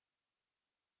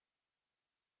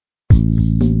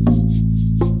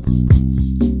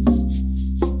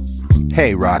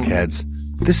Hey, Rockheads.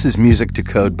 This is Music to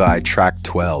Code by Track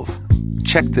 12.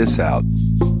 Check this out.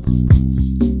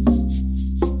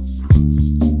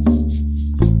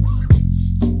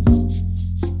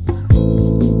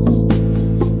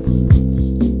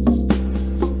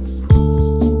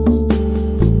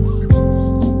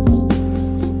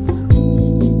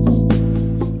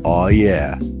 Oh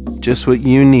yeah, just what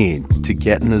you need to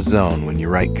get in the zone when you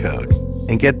write code.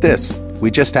 And get this,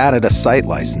 we just added a site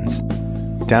license.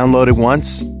 Download it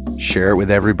once, share it with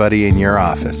everybody in your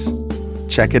office.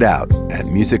 Check it out at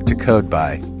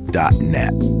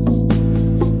musictocodeby.net.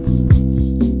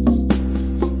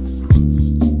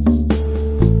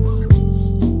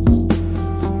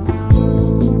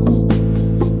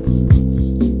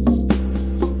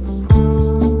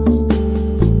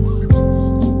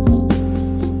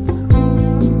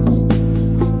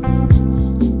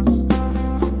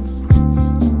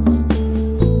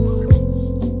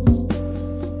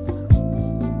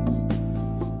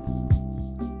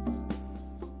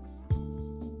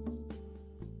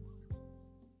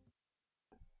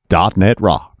 .NET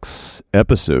Rocks,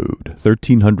 episode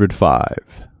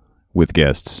 1305, with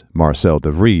guests Marcel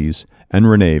de Vries and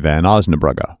Rene van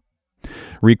Osnabrugge.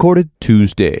 Recorded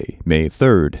Tuesday, May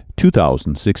 3rd,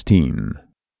 2016.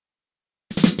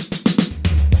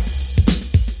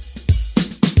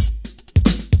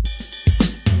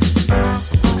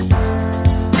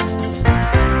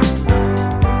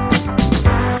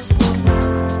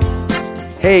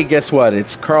 Hey, guess what?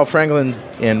 It's Carl Franklin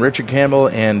and Richard Campbell,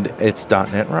 and it's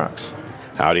 .NET Rocks.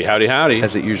 Howdy, howdy, howdy.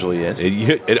 As it usually is.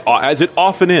 As it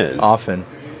often is. Often.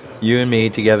 You and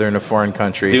me together in a foreign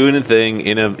country. Doing a thing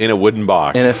in a wooden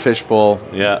box. In a fishbowl.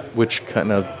 Yeah. Which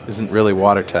kind of isn't really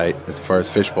watertight as far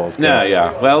as fishbowls go. No,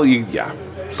 yeah. Well, yeah.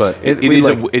 But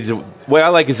what I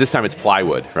like is this time it's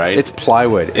plywood, right? It's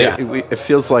plywood. Yeah. It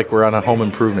feels like we're on a home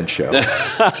improvement show.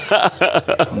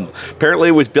 Apparently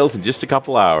it was built in just a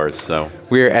couple hours, so.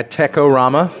 We're at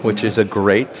Techorama, which is a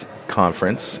great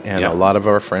conference, and a lot of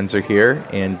our friends are here,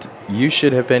 and you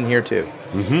should have been here too.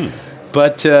 Mm-hmm.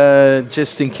 But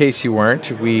just in case you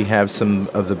weren't, we have some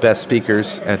of the best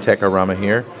speakers at Techorama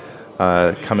here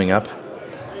coming up.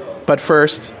 But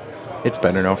first, it's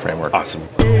Better Know Framework. Awesome.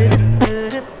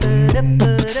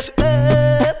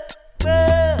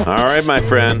 All right, my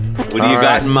friend. What do you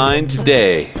got in mind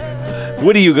today?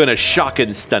 What are you going to shock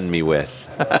and stun me with?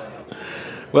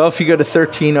 Well, if you go to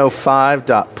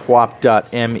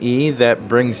 1305.pwop.me, that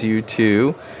brings you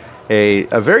to a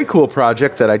very cool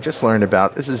project that I just learned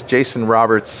about. This is Jason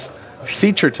Roberts'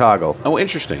 feature toggle. Oh,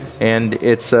 interesting. And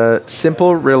it's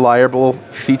simple, reliable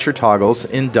feature toggles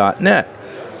in .NET.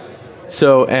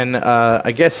 So, and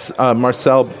I guess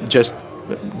Marcel just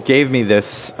gave me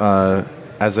this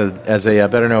as a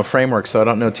Better Know framework, so I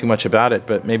don't know too much about it,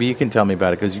 but maybe you can tell me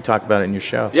about it because you talk about it in your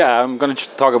show. Yeah, I'm going to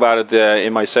talk about it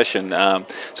in my session.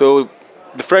 So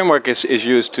the framework is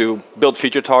used to build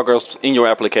feature toggles in your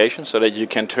application so that you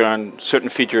can turn certain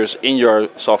features in your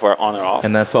software on or off.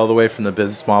 And that's all the way from the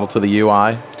business model to the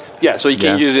UI? Yeah, so you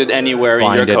can use it anywhere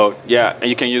in your code. Yeah, and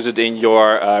you can use it in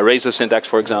your Razor syntax,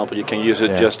 for example. You can use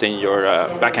it just in your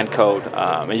backend code.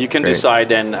 And you can decide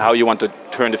then how you want to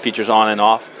turn the features on and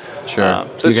off. Sure.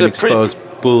 So you can expose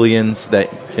Booleans that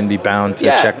can be bound to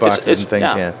checkboxes and things.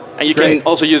 Yeah. And you can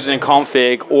also use it in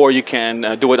config, or you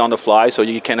can do it on the fly. So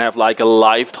you can have like a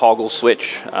live toggle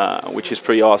switch, which is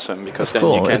pretty awesome because then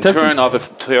you can turn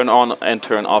on and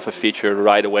turn off a feature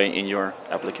right away in your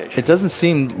application. It doesn't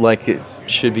seem like it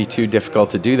should be too difficult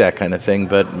to do that kind of thing,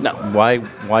 but why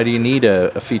do you need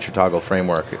a feature toggle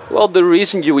framework? Well, the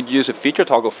reason you would use a feature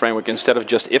toggle framework instead of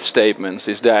just if statements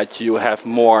is that you have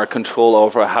more control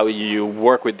over how you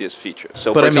work with these features.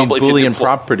 So, but for example, Boolean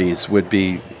properties would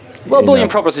be... Well, Boolean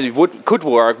properties could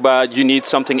work, but you need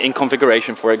something in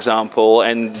configuration, for example.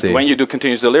 And when you do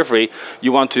continuous delivery,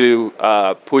 you want to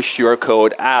push your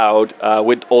code out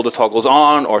with all the toggles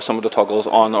on, or some of the toggles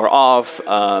on or off.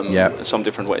 Some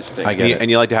different ways. And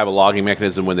you like to have a logging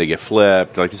mechanism when they get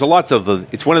flipped. Like there's lots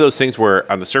of it's one of those things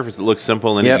where on the surface it looks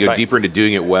simple, and as you go deeper into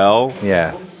doing it well.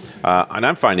 Yeah. And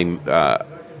I'm finding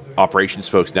operations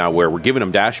folks now where we're giving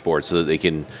them dashboards so that they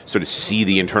can sort of see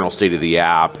the internal state of the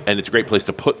app, and it's a great place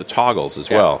to put the toggles as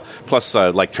well. Plus,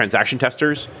 like transaction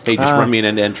testers, hey, just run me an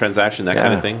end-to-end transaction, that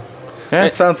kind of thing. Yeah,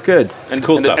 it sounds good. And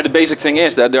cool stuff. And the basic thing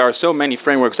is that there are so many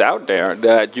frameworks out there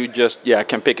that you just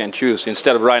can pick and choose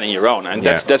instead of writing your own. And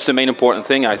that's the main important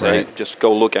thing. I say just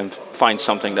go look and find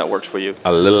something that works for you.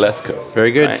 A little less code.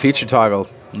 Very good. Feature toggle.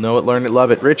 Know it, learn it,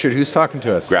 love it. Richard, who's talking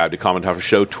to us? Grabbed a comment off of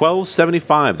show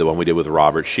 1275, the one we did with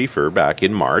Robert Schieffer back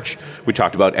in March. We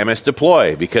talked about MS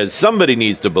Deploy because somebody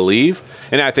needs to believe,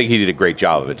 and I think he did a great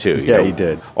job of it too. Yeah, he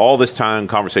did. All this time,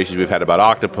 conversations we've had about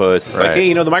Octopus, it's like,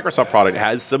 hey, the Microsoft product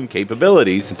has some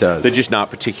capabilities. It does. They're just not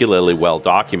particularly well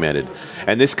documented.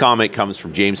 And this comment comes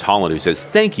from James Holland, who says,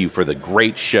 thank you for the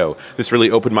great show. This really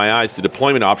opened my eyes to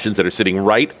deployment options that are sitting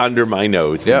right under my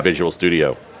nose in Visual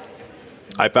Studio.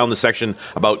 I found the section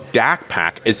about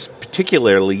DACPack is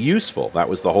particularly useful. That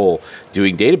was the whole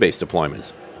doing database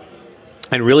deployments.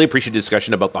 And really appreciate the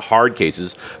discussion about the hard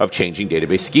cases of changing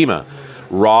database schema.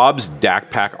 Rob's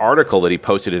DACPack article that he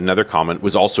posted in another comment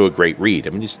was also a great read.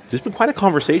 I mean, there's been quite a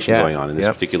conversation going on in this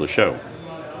particular show.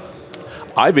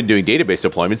 I've been doing database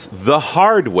deployments the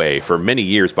hard way for many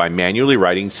years by manually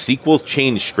writing SQL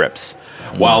change scripts.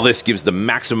 While this gives the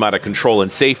maximum amount of control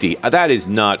and safety, that is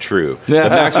not true. The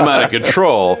maximum amount of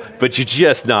control, but you're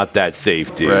just not that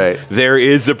safe, dude. Right. There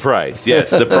is a price.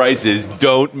 Yes, the price is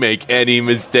don't make any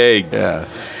mistakes. Yeah.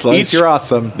 As long as you're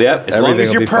awesome. Yep. As long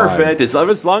as you're perfect, as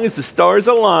long as the stars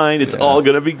align, it's all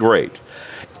going to be great.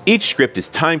 Each script is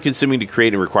time-consuming to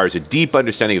create and requires a deep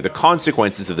understanding of the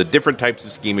consequences of the different types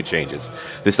of schema changes.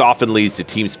 This often leads to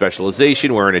team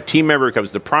specialization, wherein a team member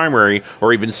becomes the primary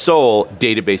or even sole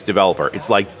database developer. It's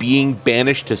like being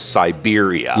banished to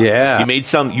Siberia. Yeah.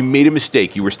 You made a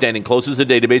mistake. You were standing closest to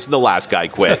the database when the last guy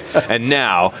quit, and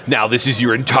now this is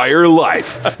your entire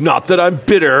life. Not that I'm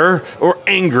bitter or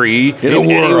angry in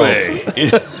any way.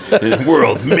 In a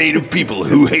world made of people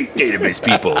who hate database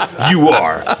people, you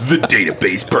are the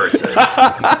database person.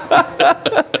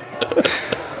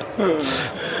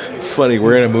 It's funny,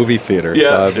 we're in a movie theater.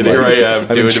 Yeah, so here I am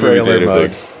doing the trailer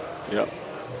mode. Yep.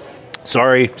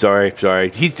 Sorry.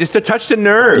 He's just a touch to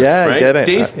nerve. Yeah, right? I get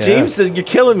it. James, you're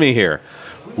killing me here.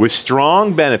 With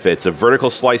strong benefits of vertical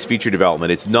slice feature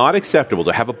development, it's not acceptable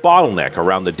to have a bottleneck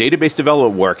around the database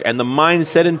development work, and the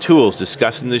mindset and tools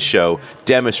discussed in this show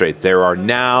demonstrate there are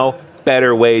now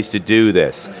better ways to do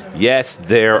this. Yes,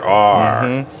 there are.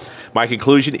 Mm-hmm. My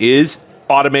conclusion is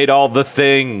automate all the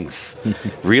things.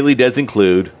 Really does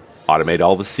include automate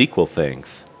all the SQL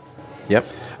things. Yep.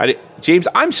 James,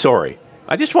 I'm sorry.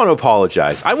 I just want to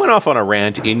apologize. I went off on a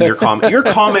rant in your comment. Your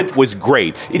comment was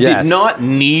great. It did not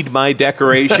need my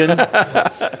decoration,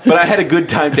 but I had a good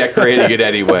time decorating it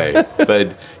anyway.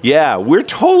 But yeah, we're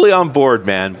totally on board,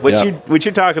 man. What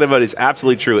you're talking about is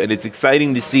absolutely true, and it's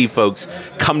exciting to see folks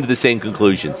come to the same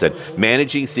conclusions, that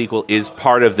managing SQL is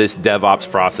part of this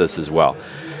DevOps process as well.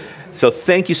 So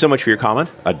thank you so much for your comment.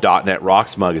 A .NET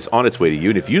Rocks mug is on its way to you.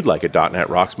 And if you'd like a .NET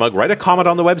Rocks mug, write a comment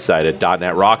on the website at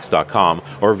 .NETRocks.com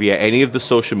or via any of the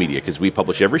social media, because we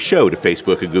publish every show to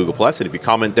Facebook and Google+. And if you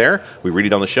comment there, we read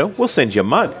it on the show, we'll send you a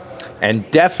mug.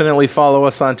 And definitely follow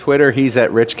us on Twitter. He's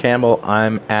at Rich Campbell.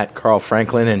 I'm at Carl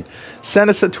Franklin. And send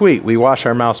us a tweet. We wash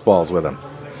our mouse balls with them.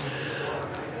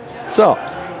 So.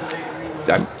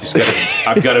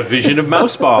 I've got a vision of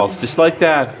mouse balls, just like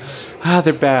that.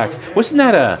 They're back. Wasn't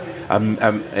that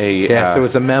Yes, it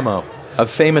was a memo, a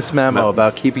famous memo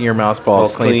about keeping your mouse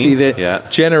balls clean. See, the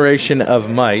generation of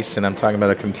mice, and I'm talking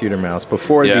about a computer mouse,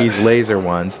 before these laser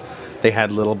ones, they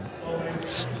had little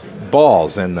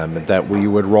balls in them that we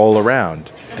would roll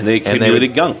around. And they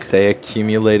accumulated gunk. They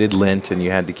accumulated lint, and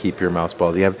you had to keep your mouse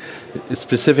balls. You have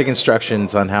specific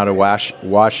instructions on how to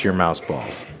wash your mouse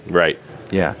balls. Right.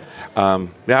 Yeah.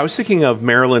 I was thinking of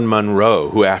Marilyn Monroe,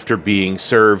 who, after being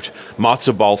served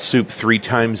matzo ball soup 3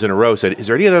 times in a row, said, "Is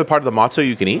there any other part of the matzo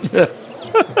you can eat?"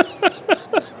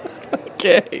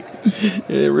 Okay.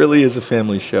 It really is a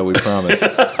family show, we promise.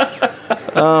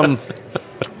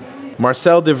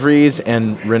 Marcel de Vries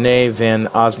and Rene van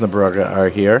Osnabrugge are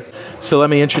here. So let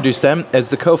me introduce them. As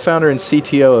the co-founder and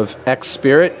CTO of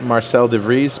X-Spirit, Marcel de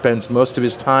Vries spends most of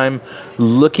his time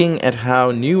looking at how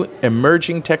new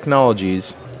emerging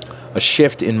technologies, a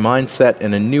shift in mindset,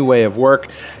 and a new way of work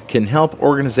can help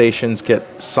organizations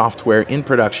get software in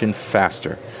production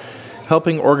faster.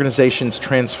 Helping organizations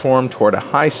transform toward a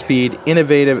high-speed,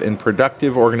 innovative, and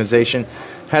productive organization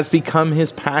has become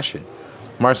his passion.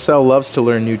 Marcel loves to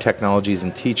learn new technologies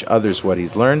and teach others what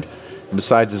he's learned. And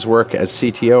besides his work as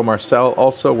CTO, Marcel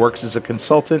also works as a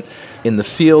consultant in the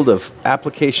field of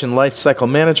application lifecycle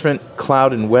management,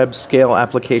 cloud and web scale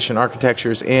application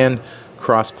architectures, and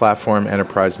cross-platform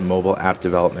enterprise mobile app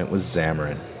development with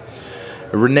Xamarin.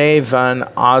 Rene van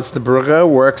Osnabrugge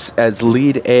works as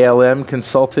lead ALM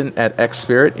consultant at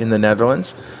X-Spirit in the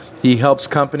Netherlands. He helps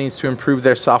companies to improve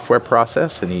their software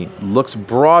process, and he looks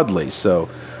broadly. So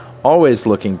always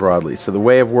looking broadly. So the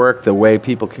way of work, the way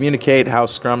people communicate, how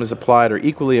Scrum is applied are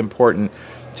equally important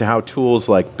to how tools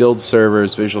like build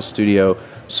servers, Visual Studio,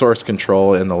 source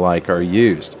control, and the like are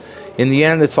used. In the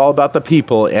end, it's all about the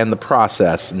people and the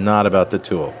process, not about the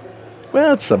tool.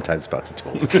 Well, it's sometimes about the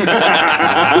tool.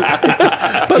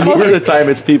 But most of the time,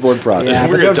 it's people and process. Yeah,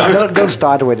 but don't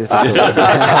start with it.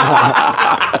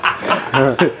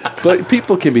 But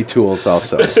people can be tools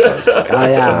also, I suppose.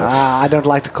 I don't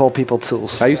like to call people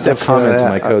tools. I used to have comments in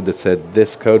my code that said,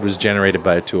 this code was generated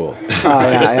by a tool.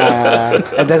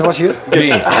 And that was you? Me.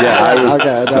 Yeah,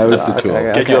 I was the tool.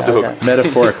 Get you off the hook.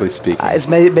 Metaphorically speaking. It's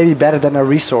maybe better than a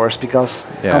resource, because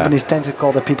companies tend to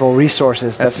call the people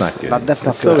resources. That's not good. That's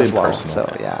not so good as well. impersonal.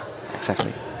 So, yeah,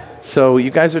 exactly. So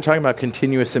you guys are talking about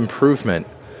continuous improvement.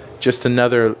 Just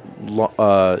another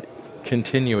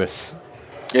continuous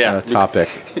topic.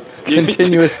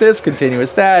 Continuous this,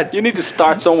 continuous that. You need to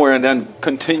start somewhere and then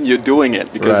continue doing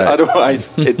it, because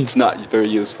otherwise it's not very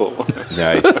useful.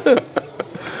 Nice.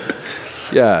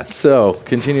 Yeah, so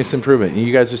continuous improvement.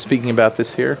 You guys are speaking about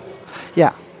this here?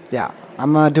 Yeah.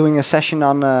 I'm doing a session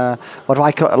on what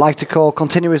I like to call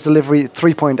continuous delivery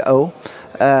 3.0.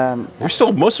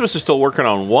 Most of us are still working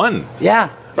on 1. Yeah.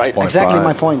 Right. Exactly 5.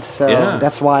 my point. So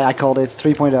that's why I called it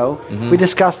 3.0. Mm-hmm. We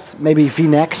discussed maybe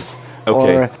vNext.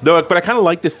 Okay. But I kind of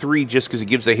like the 3 just because it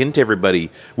gives a hint to everybody.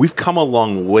 We've come a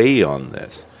long way on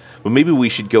this. But maybe we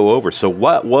should go over. So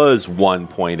what was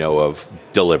 1.0 of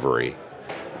delivery?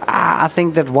 I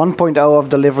think that 1.0 of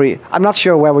delivery, I'm not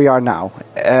sure where we are now.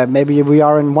 Maybe we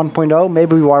are in 1.0,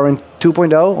 maybe we are in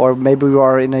 2.0, or maybe we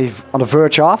are on the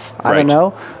verge of. I don't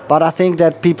know. But I think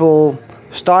that people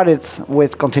started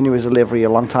with continuous delivery a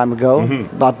long time ago,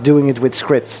 but doing it with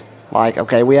scripts. Like,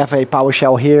 okay, we have a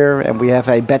PowerShell here, and we have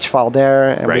a batch file there,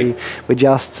 and we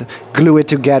just glue it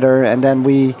together, and then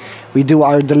we do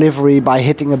our delivery by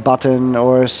hitting a button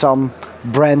or some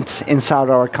brand inside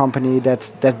our company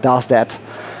that does that.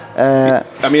 I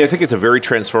think it's a very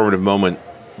transformative moment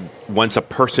once a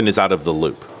person is out of the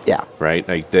loop. Yeah. Right?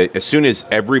 Like as soon as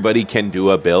everybody can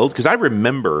do a build, because I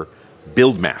remember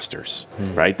build masters,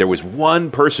 right? There was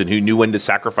one person who knew when to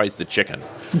sacrifice the chicken,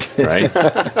 right?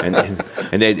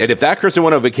 and if that person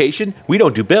went on vacation, we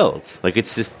don't do builds. Like,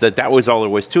 it's just that was all there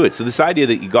was to it. So this idea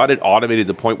that you got it automated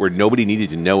to the point where nobody needed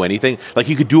to know anything, like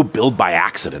you could do a build by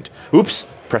accident. Oops,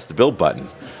 press the build button,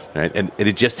 right? And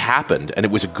it just happened, and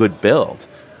it was a good build.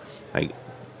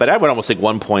 But I would almost think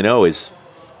 1.0 is,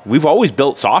 we've always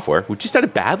built software, we've just done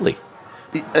it badly.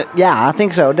 Yeah, I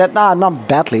think so. That not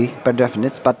badly, per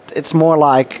definite, but it's more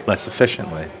like less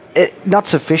efficiently. Not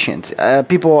sufficient.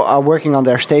 People are working on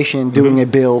their station, doing a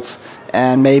build,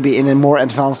 and maybe in a more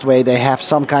advanced way they have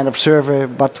some kind of server,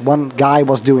 but one guy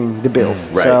was doing the build.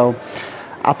 Right. So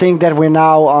I think that we're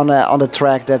now on the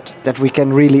track that we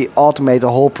can really automate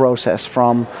the whole process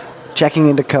from checking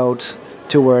in the code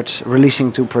towards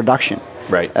releasing to production.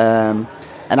 Right.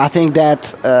 And I think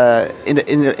that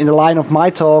in the line of my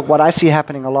talk, what I see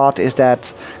happening a lot is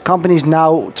that companies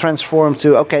now transform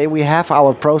to, okay, we have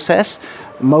our process,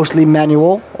 mostly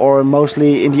manual or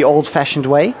mostly in the old-fashioned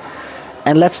way,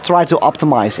 and let's try to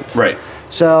optimize it. Right.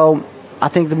 So I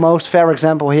think the most fair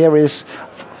example here is,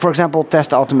 for example,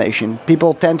 test automation.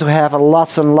 People tend to have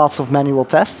lots and lots of manual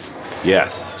tests.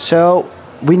 Yes. So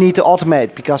we need to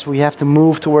automate because we have to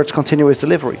move towards continuous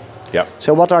delivery. Yep.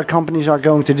 So what our companies are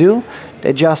going to do,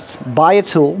 they just buy a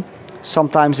tool,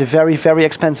 sometimes a very, very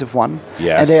expensive one,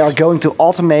 and they are going to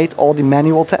automate all the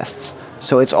manual tests.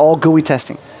 So it's all GUI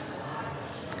testing.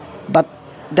 But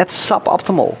that's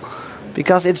suboptimal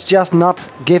because it's just not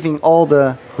giving all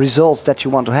the results that you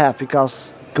want to have,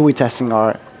 because GUI testing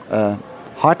are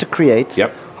hard to create,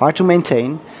 hard to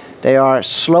maintain. They are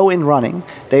slow in running.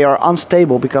 They are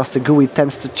unstable because the GUI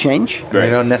tends to change. They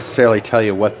don't necessarily tell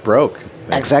you what broke.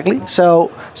 Exactly.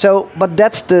 So, but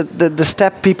that's the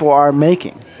step people are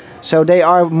making. So they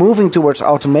are moving towards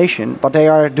automation, but they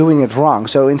are doing it wrong.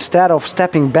 So instead of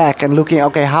stepping back and looking,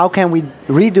 okay, how can we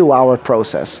redo our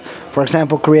process? For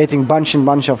example, creating bunch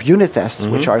of unit tests,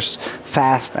 which are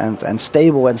fast and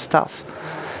stable and stuff.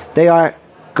 They are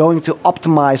going to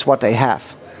optimize what they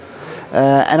have.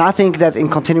 And I think that in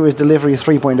continuous delivery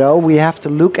 3.0, we have to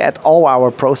look at all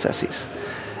our processes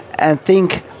and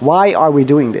think, why are we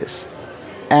doing this?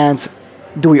 And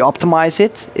do we optimize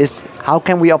it? How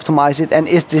can we optimize it? And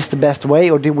is this the best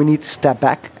way, or do we need to step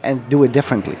back and do it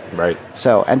differently? Right.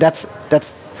 So, and that's.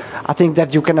 I think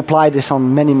that you can apply this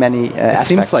on many aspects. It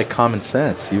seems like common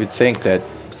sense. You would think that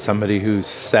somebody who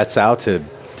sets out to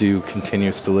do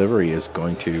continuous delivery is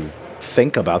going to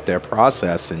think about their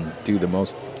process and do the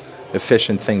most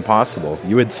efficient thing possible.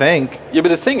 You would think. Yeah, but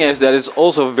the thing is that it's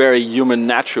also very human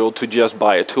natural to just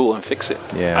buy a tool and fix it.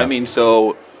 Yeah. I mean,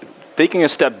 so taking a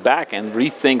step back and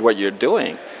rethink what you're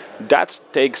doing, that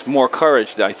takes more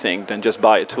courage, I think, than just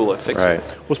buy a tool and fix it.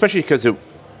 Well, especially because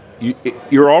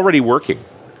you're already working,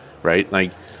 right?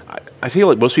 Like, I feel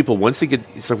like most people, once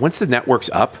the network's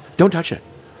up, don't touch it.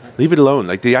 Leave it alone.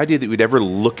 Like, the idea that we'd ever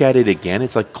look at it again,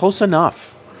 it's like close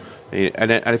enough.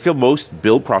 And I feel most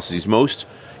build processes, most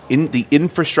in the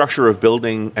infrastructure of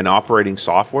building and operating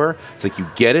software, it's like you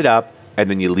get it up and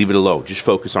then you leave it alone. Just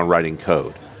focus on writing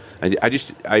code.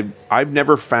 I've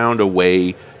never found a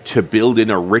way to build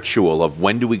in a ritual of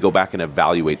when do we go back and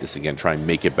evaluate this again, try and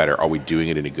make it better. Are we doing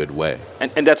it in a good way?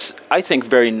 And that's, I think,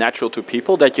 very natural to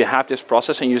people that you have this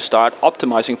process and you start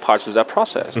optimizing parts of that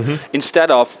process. Instead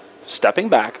of stepping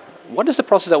back, what is the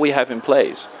process that we have in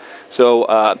place? So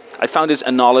I found this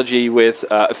analogy with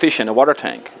a fish in a water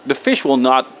tank. The fish will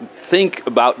not think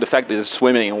about the fact that it's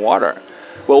swimming in water.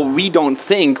 Well, we don't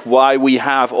think why we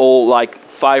have all like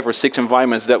 5 or 6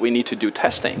 environments that we need to do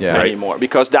testing anymore,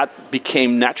 because that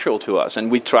became natural to us.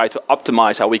 And we try to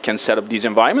optimize how we can set up these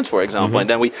environments, for example. And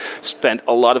then we spent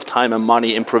a lot of time and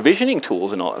money in provisioning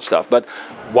tools and all that stuff. But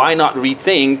why not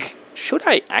rethink, should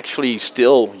I actually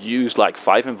still use like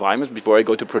 5 environments before I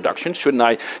go to production? Shouldn't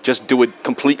I just do it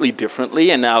completely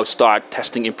differently and now start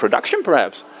testing in production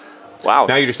perhaps? Wow.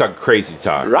 Now you're just talking crazy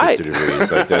talk. Right. Mr. De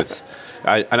Vries. Like that's,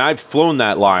 and I've flown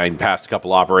that line past a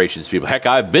couple operations people. Heck,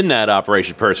 I've been that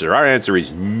operation person. Our answer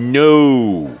is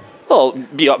no. Well,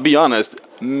 be honest.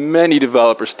 Many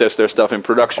developers test their stuff in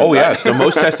production. Oh, yeah. So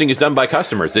most testing is done by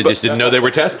customers. They just didn't know they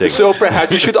were testing. So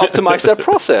perhaps you should optimize that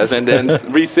process and then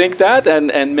rethink that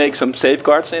and make some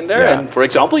safeguards in there. Yeah. And, for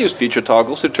example, use feature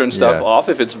toggles to turn stuff off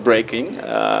if it's breaking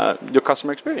your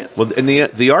customer experience. Well, and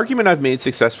the argument I've made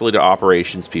successfully to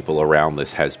operations people around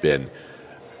this has been,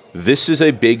 this is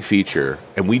a big feature,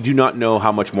 and we do not know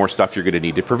how much more stuff you're going to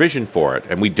need to provision for it.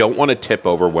 And we don't want to tip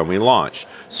over when we launch.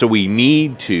 So we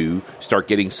need to start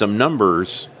getting some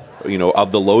numbers,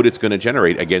 of the load it's going to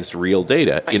generate against real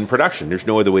data in production. There's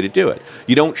no other way to do it.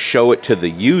 You don't show it to the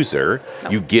user.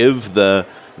 No. You give the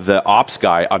ops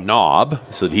guy a knob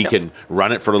so that he can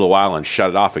run it for a little while and shut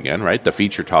it off again, right? The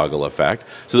feature toggle effect.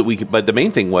 So that we could, but the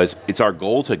main thing was, it's our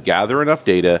goal to gather enough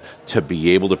data to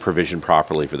be able to provision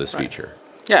properly for this feature.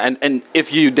 Yeah, and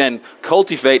if you then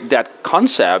cultivate that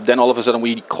concept, then all of a sudden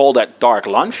we call that dark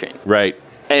launching. Right.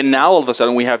 And now all of a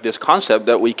sudden we have this concept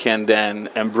that we can then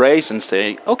embrace and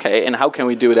say, okay, and how can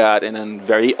we do that in a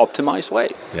very optimized way?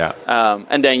 Yeah.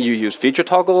 And then you use feature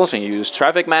toggles and you use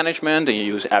traffic management and you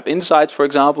use app insights, for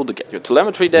example, to get your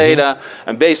telemetry data.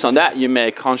 And based on that, you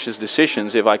make conscious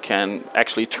decisions if I can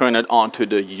actually turn it on to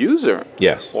the user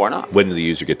or not. When does the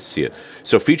user get to see it?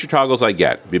 So feature toggles I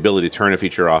get, the ability to turn a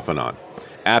feature off and on.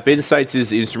 App Insights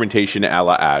is instrumentation a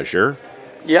la Azure.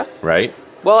 Yeah. Right?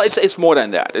 Well, it's more than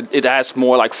that. It has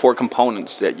more like 4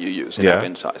 components that you use in App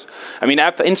Insights. I mean,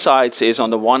 App Insights is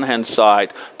on the one hand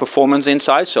side performance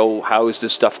insights, so how is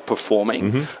this stuff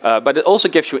performing? But it also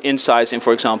gives you insights in,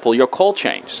 for example, your call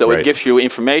change. So it gives you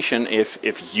information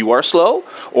if you are slow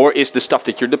or is the stuff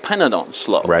that you're dependent on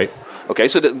slow. Right. Okay,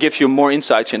 so that gives you more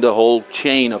insights in the whole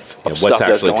chain of stuff that's going on. What's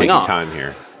actually taking time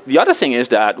here? The other thing is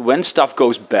that when stuff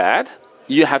goes bad,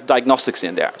 you have diagnostics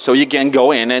in there. So you can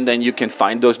go in and then you can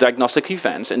find those diagnostic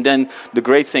events. And then the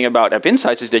great thing about App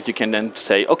Insights is that you can then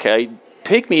say, okay,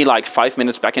 take me like 5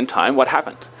 minutes back in time, what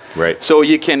happened? Right. So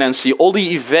you can then see all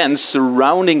the events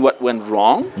surrounding what went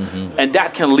wrong, and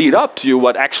that can lead up to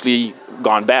what actually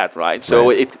gone bad, right? So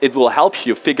it will help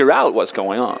you figure out what's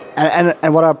going on.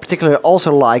 And what I particularly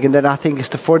also like, and that I think is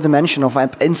the 4th dimension of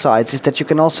App Insights, is that you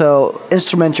can also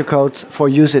instrument your code for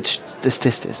usage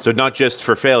statistics. So not just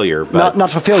for failure, but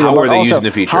not for failure, how but are they also using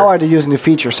the feature? How are they using the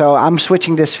feature? So I'm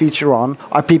switching this feature on.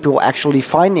 Are people actually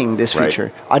finding this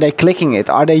feature? Are they clicking it?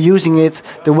 Are they using it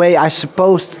the way they're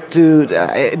supposed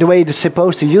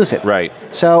to use it? Right.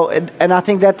 So, and I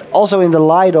think that also in the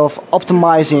light of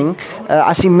optimizing,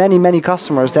 I see many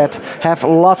customers that have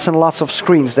lots and lots of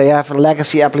screens. They have a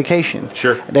legacy application.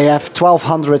 Sure. They have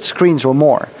 1,200 screens or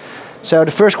more. So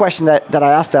the first question that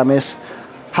I ask them is,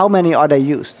 how many are they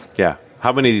used? Yeah.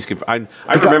 How many of these can...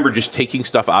 I remember just taking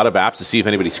stuff out of apps to see if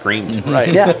anybody screamed.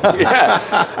 Right. Yeah.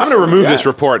 I'm going to remove this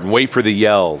report and wait for the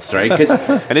yells, right?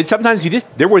 And then sometimes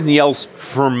there wasn't yells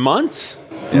for months.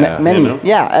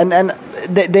 Many, and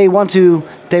they want to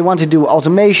do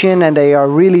automation, and they are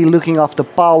really looking off the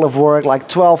pile of work, like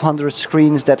 1,200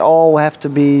 screens that all have to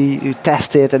be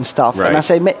tested and stuff. Right. And I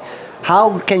say,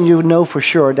 how can you know for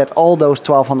sure that all those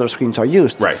 1,200 screens are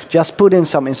used? Right. Just put in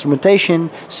some instrumentation,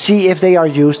 see if they are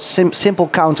used, simple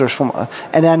counters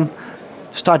and then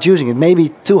start using it. Maybe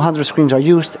 200 screens are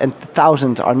used and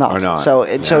 1,000 are not. So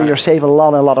you save a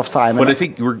lot of time. But I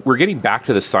think we're getting back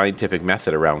to the scientific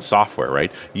method around software,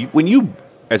 right? When you,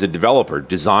 as a developer,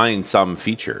 design some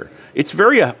feature, it's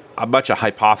very much a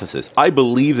hypothesis. I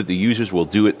believe that the users will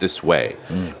do it this way.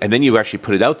 And then you actually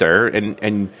put it out there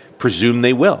and presume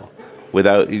they will.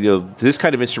 Without this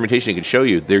kind of instrumentation can show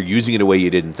you they're using it in a way you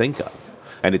didn't think of.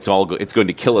 And it's going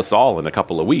to kill us all in a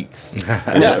couple of weeks.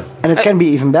 And it can be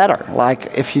even better.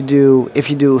 Like if you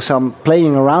do some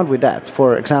playing around with that.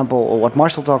 For example, what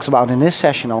Marcel talks about in this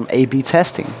session on A/B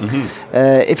testing.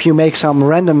 If you make some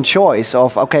random choice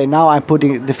of now I'm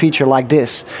putting the feature like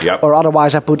this, or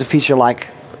otherwise I put the feature like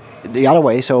the other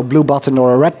way, so a blue button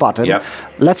or a red button.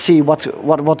 Let's see what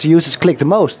the users click the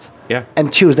most,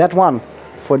 and choose that one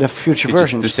for the future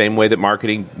versions. The same way that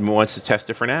marketing wants to test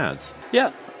different ads.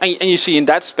 Yeah. And you see in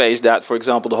that space that, for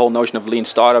example, the whole notion of lean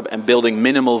startup and building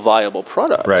minimal viable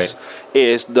products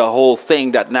is the whole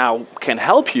thing that now can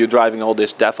help you driving all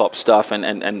this DevOps stuff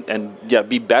and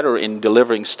be better in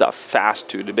delivering stuff fast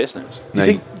to the business.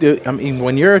 You think,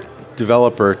 when you're a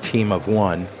developer team of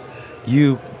one,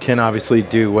 you can obviously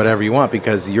do whatever you want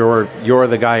because you're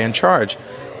the guy in charge.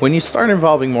 When you start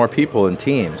involving more people in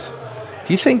teams,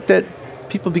 do you think that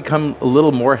people become a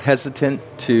little more hesitant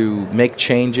to make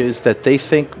changes that they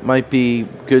think might be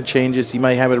good changes? You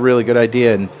might have a really good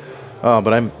idea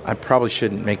but I probably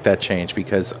shouldn't make that change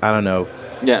because I don't know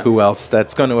who else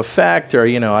that's going to affect, or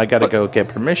I got to go get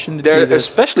permission to do this. They're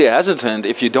especially hesitant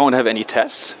if you don't have any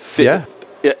tests.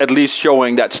 At least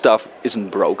showing that stuff isn't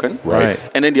broken. Right.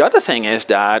 And then the other thing is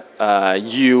that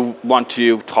you want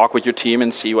to talk with your team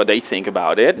and see what they think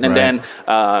about it. And then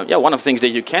one of the things that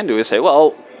you can do is say,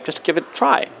 well, just give it a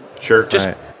try. Sure. Just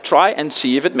try and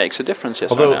see if it makes a difference, or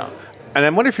no. And I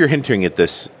wonder if you're hinting at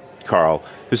this, Carl.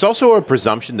 There's also a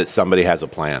presumption that somebody has a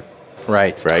plan.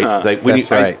 Right. Like when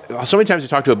so many times I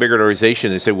talk to a bigger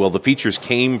organization, they say, well, the features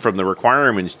came from the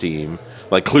requirements team.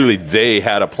 Like, clearly they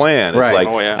had a plan. It's like,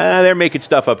 they're making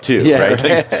stuff up too. Right?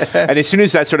 And as soon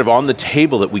as that's sort of on the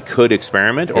table that we could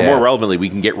experiment, or more relevantly, we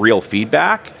can get real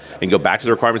feedback and go back to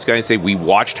the requirements guy and say, we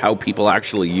watched how people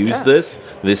actually use this.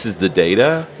 This is the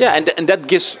data. Yeah, and that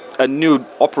gives a new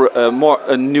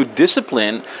new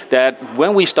discipline that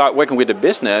when we start working with the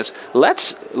business,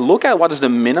 let's look at what is the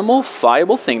minimal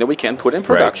viable thing that we can put in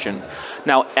production.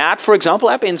 Now, for example,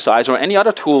 App Insights or any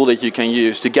other tool that you can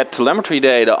use to get telemetry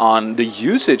data on the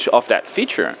usage of that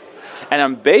feature. And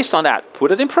then based on that,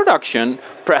 put it in production,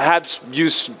 perhaps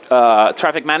use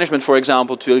traffic management, for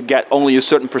example, to get only a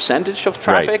certain percentage of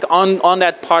traffic on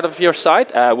that part of your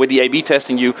site. With the A/B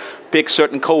testing, you pick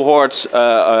certain cohorts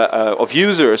of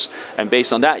users, and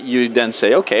based on that, you then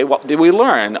say, okay, what did we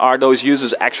learn? Are those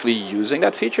users actually using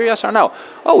that feature, yes or no?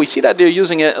 Oh, we see that they're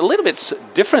using it a little bit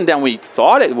different than we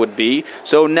thought it would be,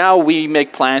 so now we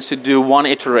make plans to do one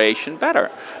iteration better.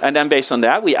 And then based on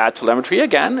that, we add telemetry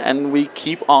again, and we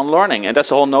keep on learning. And that's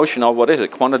the whole notion of,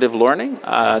 quantitative learning?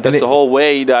 That's the whole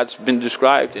way that's been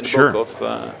described in the book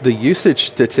of... The usage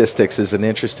statistics is an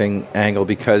interesting angle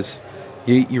because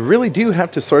you really do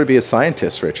have to sort of be a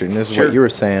scientist, Richard, and this is what you were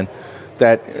saying,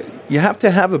 that you have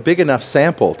to have a big enough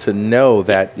sample to know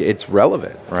that it's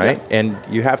relevant, right? Yeah. And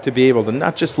you have to be able to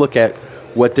not just look at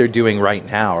what they're doing right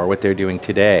now or what they're doing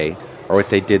today or what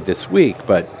they did this week,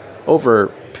 but over a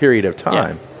period of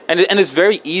time. Yeah. And it's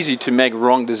very easy to make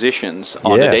wrong decisions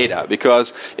on the data,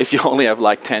 because if you only have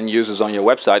like 10 users on your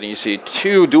website and you see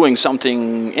 2 doing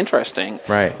something interesting,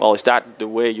 well, is that the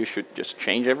way you should just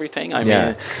change everything? I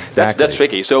mean, that's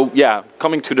tricky. So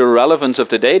coming to the relevance of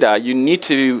the data, you need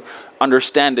to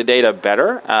understand the data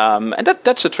better, and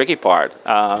that's the tricky part.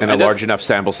 And a large enough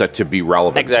sample set to be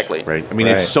relevant. Exactly. Right. I mean,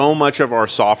 it's so much of our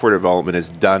software development is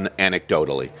done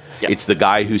anecdotally. Yep. It's the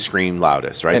guy who screamed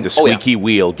loudest, right? And the squeaky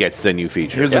wheel gets the new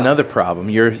feature. Here's another problem.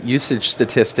 Your usage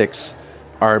statistics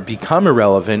become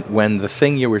irrelevant when the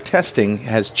thing you were testing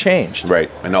has changed. Right.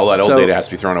 And all that old data has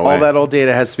to be thrown away. All that old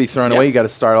data has to be thrown away. You got to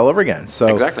start all over again. So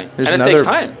exactly. And it takes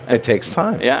time. It takes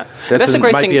time. Yeah. That's a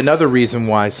great thing. Might be another reason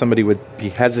why somebody would be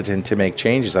hesitant to make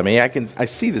changes. I mean, I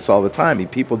see this all the time. I mean,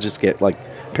 people just get like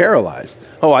paralyzed.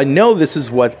 Oh, I know this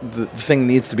is what the thing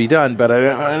needs to be done, but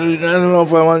I don't know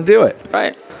if I want to do it.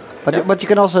 Right. But you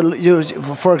can also use,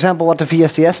 for example, what the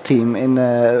VSTS team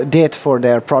did for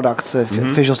their product,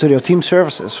 Visual Studio Team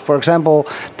Services. For example,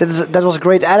 that was a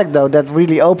great anecdote that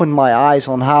really opened my eyes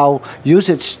on how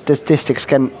usage statistics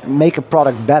can make a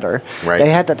product better. Right. They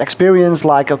had that experience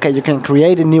like, okay, you can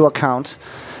create a new account,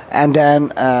 and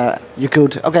then you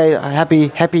could,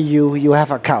 happy you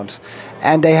have an account.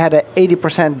 and they had an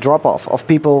 80% drop-off of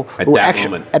people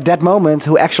at that moment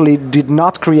who actually did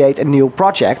not create a new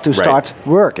project to start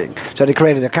working. So they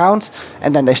created an account,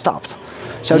 and then they stopped.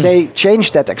 So they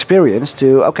changed that experience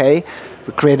to, okay,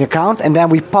 we create an account, and then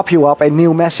we pop you up a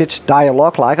new message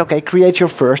dialogue like, okay, create your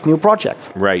first new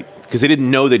project. Right. Because they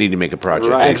didn't know they needed to make a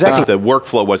project. Right. Exactly. The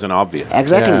workflow wasn't obvious.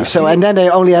 Exactly. Yeah. So, and then they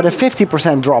only had a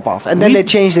 50% drop-off. And then they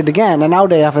changed it again, and now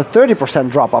they have a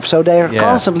 30% drop-off. So they're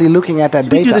constantly looking at that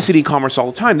data. We do this in e-commerce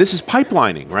all the time. This is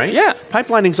pipelining, right? Yeah.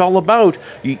 Pipelining is all about,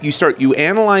 you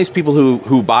analyze people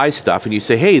who buy stuff, and you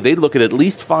say, hey, they look at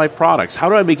least 5 products. How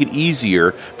do I make it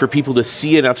easier for people to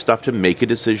see enough stuff to make a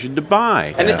decision to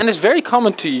buy? And it's very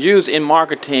common to use in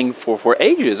marketing for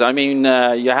ages. I mean,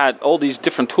 you had all these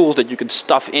different tools that you could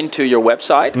stuff into your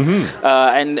website,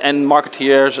 and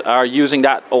marketeers are using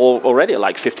that already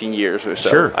like 15 years or so.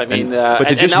 Sure. I mean, but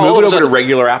to just move it over to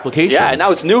regular applications. Yeah, and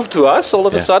now it's new to us all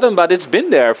of a sudden, but it's been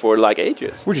there for like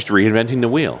ages. We're just reinventing the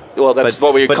wheel. Well, that's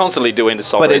what we're constantly doing in the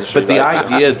software industry. But the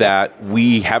idea that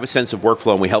we have a sense of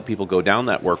workflow and we help people go down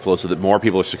that workflow so that more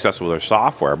people are successful with their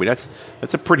software, I mean, that's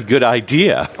a pretty good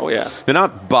idea. Oh, yeah. They're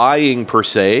not buying per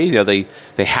se. You know, they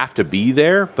have to be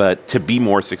there, but to be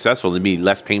more successful, to be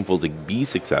less painful to be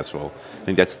successful, I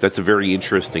think that's a very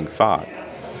interesting thought.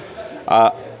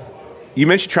 You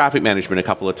mentioned traffic management a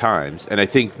couple of times, and I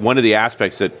think one of the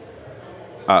aspects that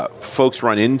folks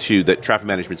run into that traffic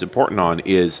management is important on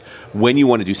is when you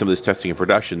want to do some of this testing in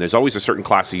production, there's always a certain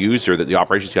class of user that the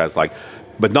operations guys like,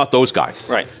 but not those guys.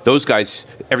 Right. Those guys,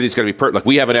 everything's going to be perfect. Like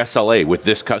we have an SLA with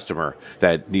this customer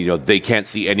that they can't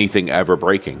see anything ever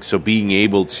breaking. So being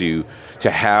able to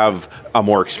have a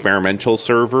more experimental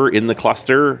server in the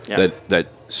cluster that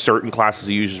certain classes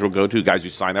of users will go to, guys who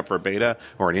sign up for a beta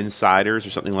or an insiders or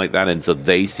something like that, and so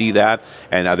they see that,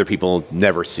 and other people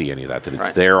never see any of that.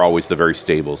 Right. They're always the very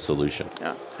stable solution.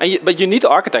 Yeah. But you need to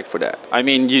architect for that. I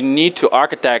mean, you need to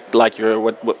architect like your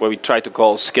what we try to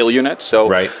call skill units.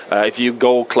 So if you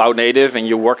go cloud native and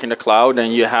you work in the cloud,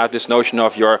 and you have this notion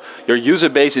of your user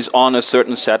base is on a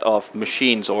certain set of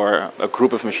machines or a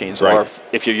group of machines, or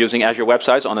if you're using Azure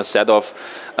websites, on a set of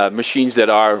machines that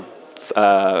are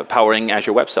powering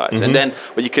Azure websites. And then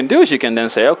what you can do is you can then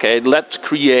say, okay, let's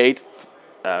create,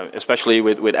 especially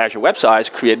with Azure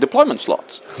websites, create deployment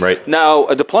slots. Right. Now,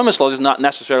 a deployment slot is not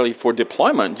necessarily for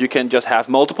deployment. You can just have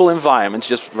multiple environments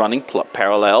just running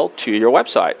parallel to your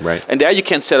website. Right. And there you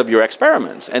can set up your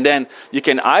experiments. And then you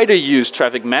can either use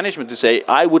traffic management to say,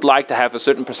 I would like to have a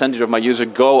certain percentage of my user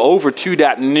go over to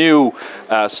that new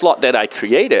slot that I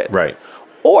created. Right.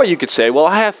 Or you could say, well,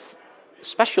 I have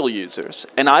special users,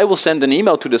 and I will send an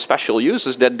email to the special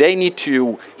users that they need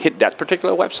to hit that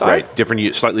particular website. Right,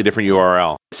 slightly different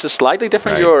URL. It's a slightly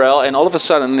different URL, and all of a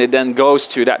sudden it then goes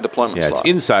to that deployment slot. It's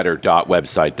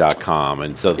insider.website.com,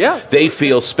 and so they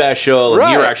feel special,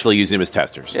 and you're actually using them as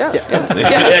testers. No,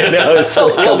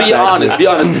 be honest.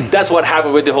 That's what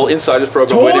happened with the whole Insiders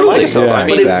program with Microsoft. Yeah, I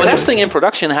mean, testing in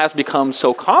production has become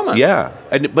so common. Yeah,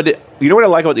 but you know what I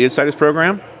like about the Insiders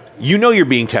program? You know you're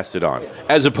being tested on,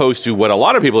 as opposed to what a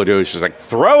lot of people are doing is just like,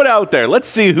 throw it out there, let's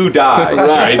see who dies,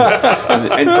 right?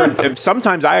 and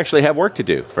sometimes I actually have work to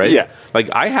do, right? Yeah.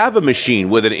 Like I have a machine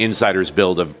with an insider's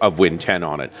build of Win 10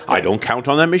 on it. I don't count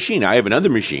on that machine. I have another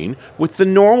machine with the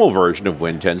normal version of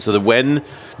Win 10, so that when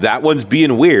that one's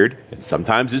being weird, and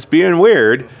sometimes it's being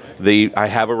weird, I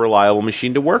have a reliable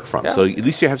machine to work from. So at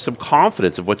least you have some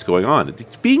confidence of what's going on.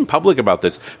 It's being public about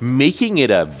this, making it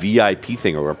a VIP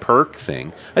thing or a perk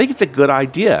thing, I think it's a good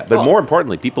idea. But more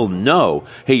importantly, people know,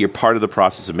 hey, you're part of the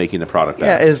process of making the product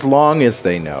better. Yeah, as long as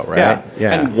they know, right?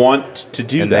 Yeah. And want to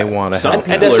do that. And they want to help.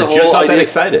 Some people are just not that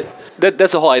excited.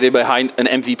 That's the whole idea behind an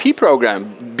MVP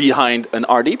program, behind an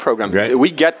RD program. Right.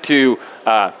 We get to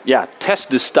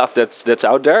test the stuff that's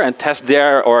out there and test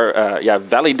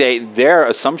validate their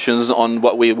assumptions on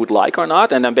what we would like or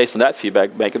not, and then based on that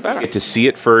feedback, make it better. You get to see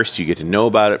it first, you get to know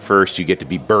about it first, you get to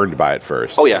be burned by it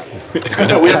first. Oh yeah,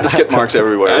 we have the skip marks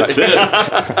everywhere. That's it.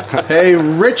 Hey,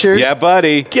 Richard. Yeah,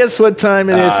 buddy. Guess what time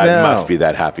it is now? It must be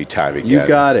that happy time again. You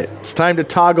got it. It's time to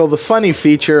toggle the funny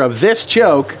feature of this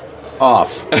joke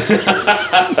off.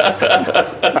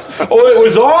 Oh, it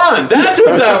was on. That's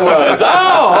what that was.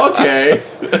 Oh, okay.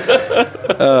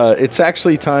 It's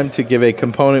actually time to give a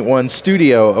Component One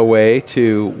studio away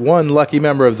to one lucky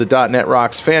member of the .NET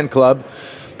Rocks fan club.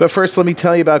 But first, let me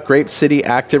tell you about Grape City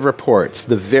Active Reports,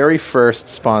 the very first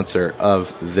sponsor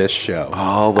of this show.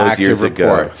 All those Active years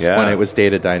Reports, ago. when it was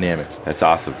Data Dynamics. That's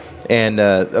awesome. And,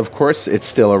 of course, it's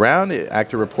still around.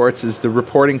 Active Reports is the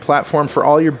reporting platform for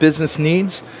all your business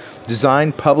needs.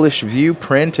 Design, publish, view,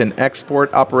 print, and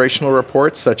export operational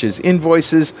reports such as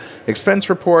invoices, expense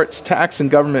reports, tax and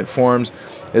government forms,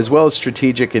 as well as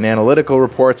strategic and analytical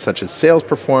reports such as sales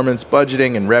performance,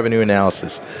 budgeting, and revenue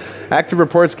analysis. Active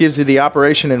Reports gives you the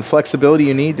operation and flexibility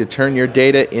you need to turn your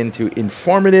data into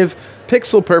informative,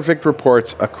 pixel-perfect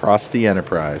reports across the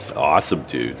enterprise. Awesome,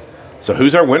 dude. So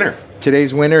who's our winner?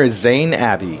 Today's winner is Zane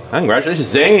Abbey. Congratulations,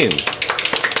 Zane.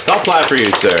 Golf clap for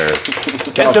you, sir.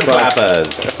 Get some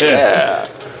clappers. Yeah.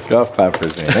 Golf clap for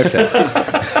Zane. Okay.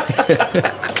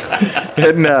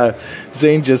 And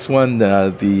Zane just won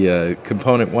the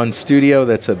Component One Studio.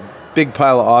 That's a big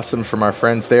pile of awesome from our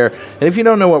friends there. And if you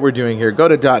don't know what we're doing here, go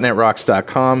to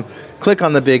 .netrocks.com, click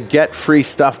on the big Get Free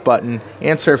Stuff button,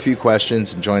 answer a few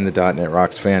questions, and join the .NET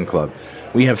Rocks fan club.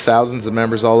 We have thousands of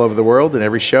members all over the world, and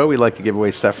every show we like to give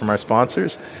away stuff from our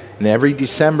sponsors. And every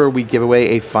December we give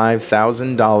away a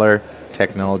 $5,000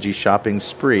 technology shopping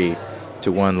spree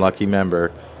to one lucky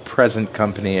member, present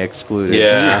company excluded.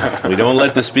 Yeah, we don't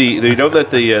let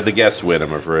the guests win,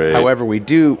 I'm afraid. However, we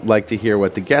do like to hear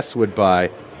what the guests would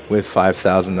buy with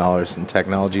 $5,000 in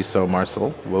technology. So, Marcel,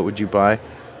 what would you buy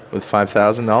with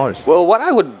 $5,000? Well, what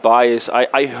I would buy is,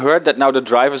 I heard that now the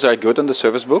drivers are good on the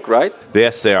service book, right?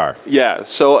 Yes, they are. Yeah,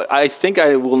 so I think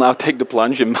I will now take the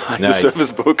plunge and buy Nice. the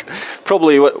service book.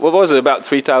 Probably, what was it, about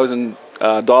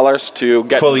 $3,000 to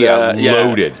get Fully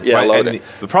loaded. Yeah, right? loaded. And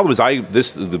the problem is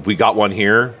we got one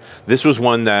here. This was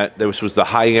one this was the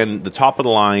high end, the top of the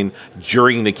line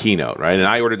during the keynote, right? And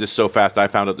I ordered this so fast, I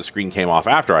found out the screen came off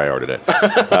after I ordered it.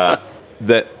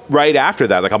 That right after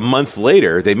that, like a month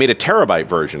later, they made a terabyte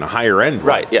version, a higher end one.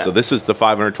 Right, yeah. So this is the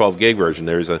 512 gig version.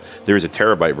 There is a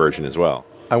terabyte version as well.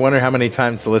 I wonder how many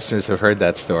times the listeners have heard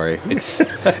that story.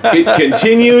 It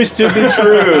continues to be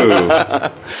true.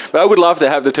 But I would love to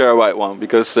have the terabyte one,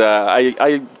 because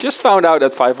I just found out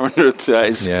that 500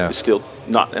 is still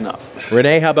not enough.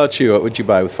 Renee, how about you? What would you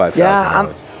buy with $5,000?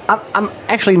 Yeah, I'm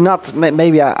actually not.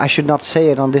 Maybe I should not say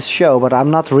it on this show, but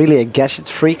I'm not really a gadget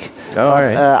freak. Oh, all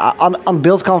right. On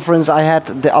Build Conference, I had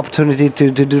the opportunity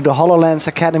to do the HoloLens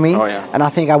Academy, and I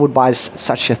think I would buy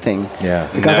such a thing. Yeah,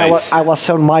 because nice. I was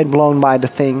so mind blown by the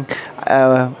thing.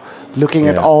 Looking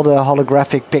at all the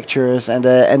holographic pictures and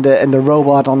the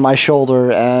robot on my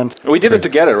shoulder, and we did it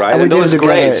together, right? And it was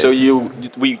great. So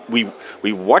together.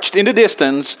 we watched in the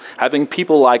distance, having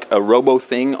people like a robo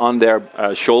thing on their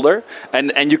shoulder,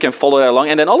 and you can follow that along.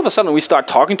 And then all of a sudden we start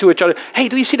talking to each other. Hey,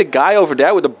 do you see the guy over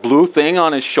there with the blue thing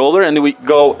on his shoulder? And we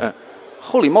go.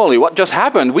 Holy moly, what just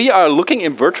happened? We are looking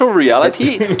in virtual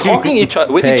reality, talking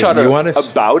with each other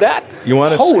about that? You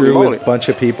want to screw with a bunch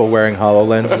of people wearing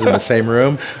HoloLenses in the same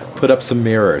room? Put up some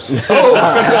mirrors.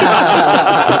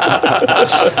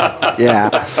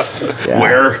 yeah.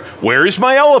 Where is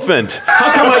my elephant?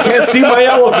 How come I can't see my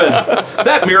elephant?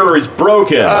 That mirror is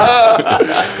broken.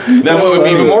 Now, what would be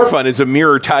even more fun is a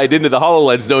mirror tied into the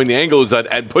HoloLens, knowing the angle is on,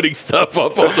 and putting stuff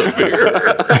up on the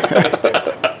mirror.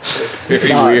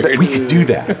 Very weird. We could do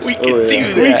that. We could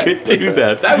do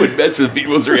that. That would mess with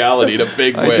people's reality in a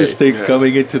big way. I just think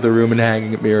coming into the room and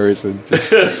hanging mirrors and just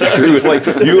it's like,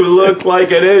 you look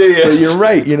like an idiot. But you're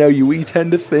right. We would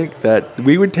tend to think that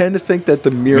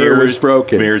the mirror was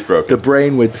broken. Mirror's broken. The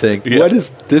brain would think,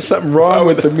 there's something wrong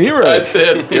with the mirror. That's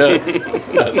it. Yes.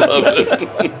 I love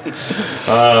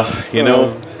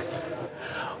it.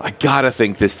 I gotta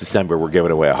think this December we're giving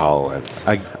away a HoloLens.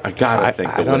 I gotta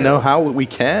think. I don't know how we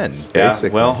can. Yeah. Basically.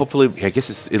 Well, hopefully, I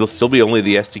guess it'll still be only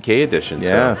the SDK edition.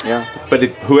 Yeah. So. Yeah. But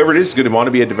whoever it is going to want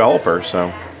to be a developer.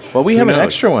 So. Well, we have an knows?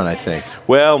 extra one, I think.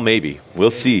 Well, maybe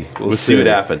we'll see. We'll see what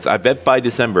happens. I bet by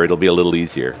December it'll be a little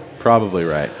easier. Probably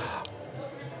right.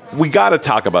 We got to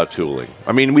talk about tooling.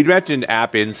 I mean, we mentioned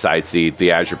App Insights,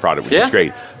 the Azure product, which is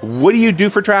great. What do you do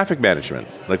for traffic management?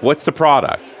 Like, what's the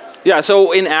product? Yeah,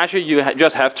 so in Azure, you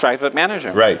just have Traffic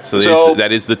Manager. Right, so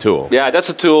that is the tool. Yeah, that's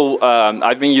a tool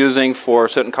I've been using for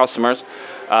certain customers.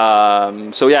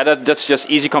 That's just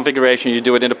easy configuration. You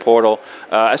do it in the portal.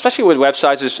 Especially with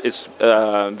websites, it's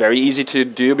very easy to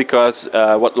do because,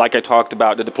 like I talked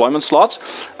about, the deployment slots,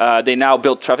 they now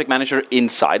build Traffic Manager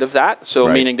inside of that. So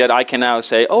meaning that I can now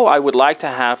say, I would like to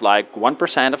have like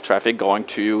 1% of traffic going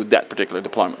to that particular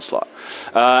deployment slot.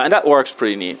 And that works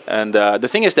pretty neat. And the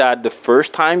thing is that the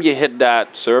first time you hit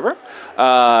that server,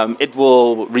 it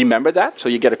will remember that. So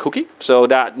you get a cookie. So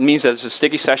that means that it's a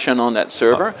sticky session on that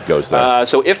server. Goes there.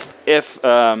 So if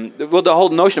the whole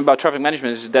notion about traffic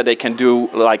management is that they can do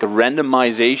like a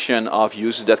randomization of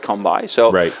users that come by.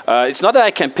 So it's not that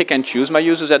I can pick and choose my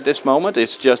users at this moment.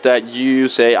 It's just that you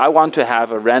say, I want to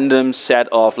have a random set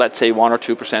of, let's say, 1 or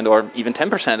 2% or even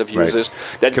 10% of users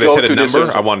that can go I set to a this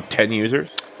number? server. I want 10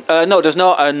 users? No, there's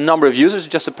no number of users,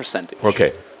 just a percentage.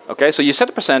 Okay. Okay, so you set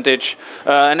a percentage,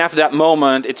 and after that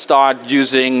moment, it starts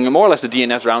using more or less the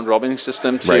DNS round-robin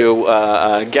system to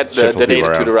get the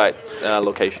data to the right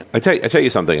location. I tell you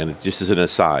something, and just as an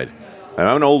aside,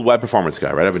 I'm an old web performance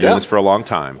guy, right? I've been doing this for a long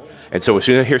time. And so as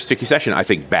soon as I hear sticky session, I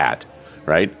think bad,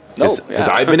 right? Because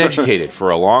I've been educated for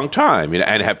a long time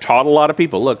and have taught a lot of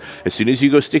people, look, as soon as you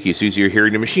go sticky, as soon as you're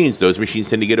hearing the machines, those machines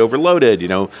tend to get overloaded.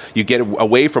 You get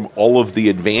away from all of the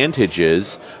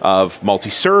advantages of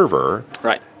multi-server.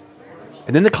 Right.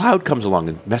 And then the cloud comes along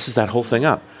and messes that whole thing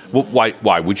up. Well,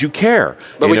 why would you care?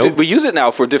 But we use it now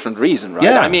for a different reason, right?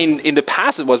 Yeah. I mean, in the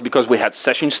past it was because we had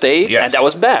session state, and that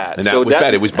was bad. And that was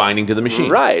bad. It was binding to the machine.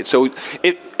 Right. So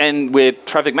and with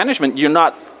traffic management, you're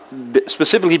not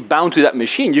specifically bound to that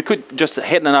machine. You could just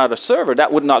hit another server.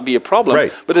 That would not be a problem.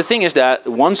 Right. But the thing is that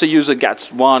once a user gets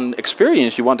one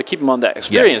experience, you want to keep them on that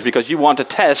experience because you want to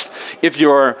test if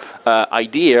your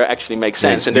idea actually makes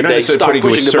sense and that they start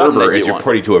pushing the button that you're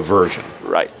putting to a version.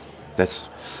 Right. That's...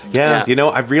 Yeah,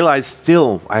 I've realized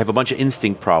still I have a bunch of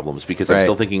instinct problems because I'm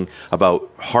still thinking about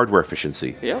hardware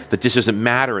efficiency. Yeah. That this doesn't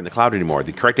matter in the cloud anymore.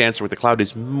 The correct answer with the cloud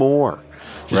is more.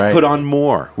 Just put on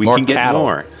more. We can get cattle.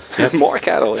 More. Yep. More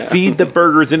cattle, Feed the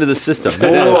burgers into the system.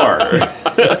 More.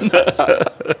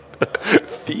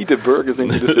 Feed the burgers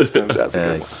into the system. That's a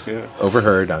good one. Yeah.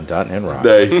 Overheard on .NET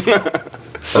Rocks.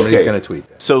 Somebody's going to tweet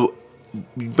that. So,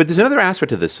 but there's another aspect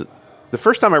to this. The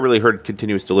first time I really heard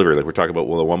continuous delivery, like we're talking about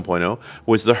the 1.0,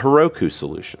 was the Heroku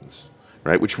solutions,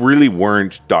 right? Which really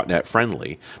weren't .NET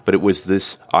friendly, but it was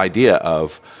this idea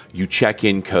of you check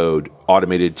in code,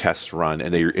 automated tests run,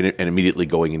 and immediately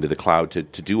going into the cloud to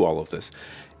do all of this.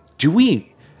 Can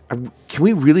we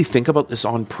really think about this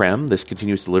on-prem, this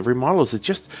continuous delivery model? Is it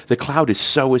just the cloud is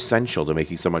so essential to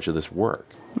making so much of this work?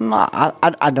 No,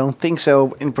 I don't think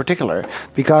so in particular,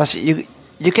 because you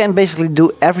can basically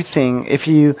do everything if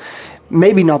you...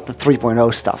 Maybe not the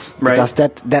 3.0 stuff, because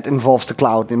that involves the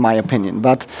cloud, in my opinion.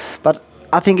 But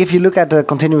I think if you look at the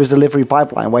continuous delivery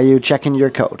pipeline, where you check in your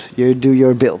code, you do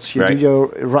your builds, you do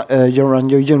you run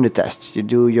your unit tests, you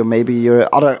do your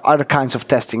other kinds of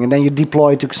testing, and then you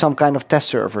deploy to some kind of test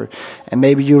server, and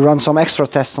maybe you run some extra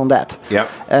tests on that.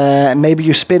 Yeah. Maybe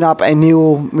you spin up a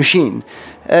new machine.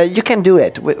 You can do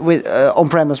it with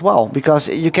on-prem as well, because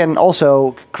you can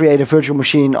also create a virtual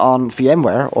machine on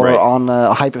VMware or on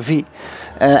Hyper-V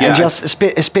and just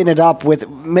spin it up with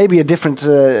maybe a different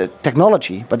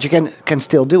technology, but you can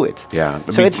still do it. Yeah.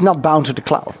 So it's not bound to the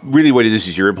cloud. Really what it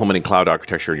is you're implementing cloud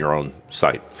architecture in your own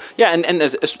site. Yeah, and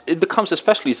it becomes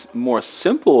especially more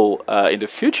simple in the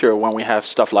future when we have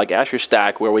stuff like Azure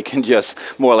Stack, where we can just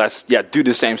more or less do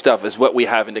the same stuff as what we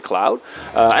have in the cloud,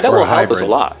 and that will help us a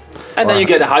lot. And then you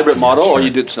get a hybrid model, or you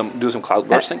do some cloud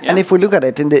bursting. And if we look at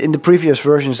it in the previous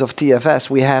versions of TFS,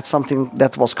 we had something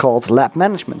that was called lab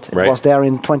management. It was there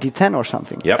in 2010 or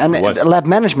something. Yep, and lab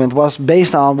management was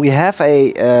based on we have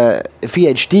a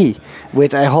VHD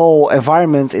with a whole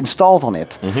environment installed on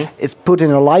it. Mm-hmm. It's put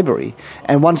in a library,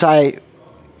 and once I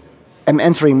am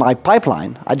entering my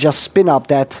pipeline, I just spin up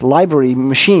that library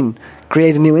machine,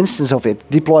 create a new instance of it,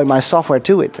 deploy my software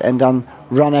to it, and then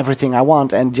run everything I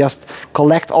want and just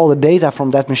collect all the data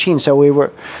from that machine. So we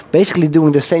were basically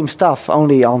doing the same stuff,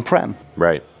 only on-prem.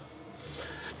 Right.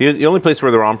 The only place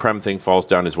where the on-prem thing falls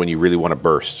down is when you really want to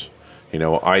burst.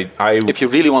 If you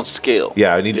really want scale.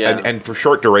 Yeah, and for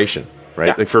short duration. Right.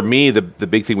 Yeah. Like for me, the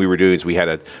big thing we were doing is we had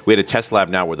a test lab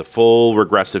now where the full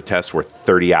regressive tests were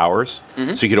 30 hours,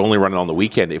 so you could only run it on the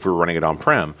weekend if we were running it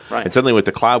on-prem. Right. And suddenly with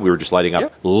the cloud, we were just lighting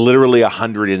up literally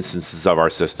 100 instances of our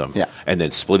system, and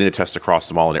then splitting the test across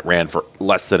them all, and it ran for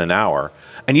less than an hour.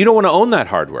 And you don't want to own that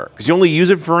hardware because you only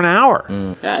use it for an hour.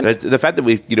 Mm. Yeah, the fact that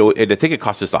I think it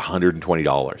cost us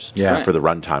 $120 for the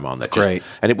runtime on that. Great.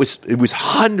 And it was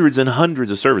hundreds and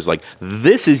hundreds of servers. Like,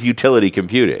 this is utility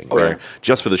computing.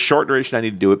 Just for the short duration, I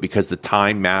need to do it because the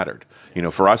time mattered.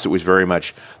 For us, it was very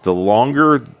much the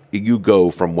longer you go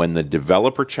from when the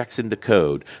developer checks into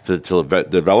code to the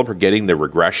developer getting the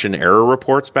regression error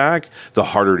reports back, the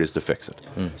harder it is to fix it.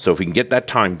 Mm. So if we can get that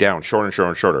time down shorter and shorter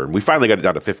and shorter, and we finally got it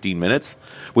down to 15 minutes,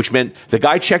 which meant the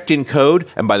guy checked in code,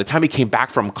 and by the time he came back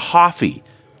from coffee,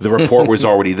 the report was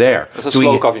already there. It's a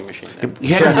slow coffee machine.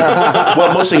 Yeah.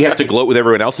 Well, mostly he has to gloat with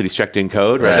everyone else that he's checked in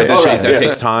code. Right? That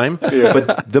takes time. Yeah.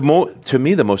 But to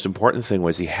me, the most important thing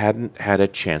was he hadn't had a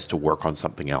chance to work on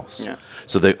something else. Yeah.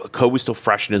 So the code was still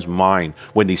fresh in his mind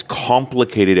when these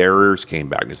complicated errors came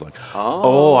back. And he's like,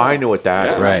 oh, I know what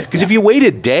that is. Right. Because if you wait a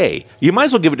day, you might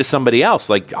as well give it to somebody else.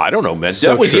 Like, I don't know, man.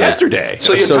 That was yesterday.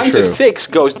 So your time to fix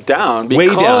goes down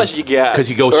because you get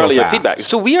earlier feedback.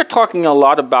 So we are talking a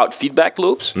lot about feedback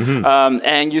loops. bugs.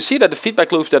 And you see that the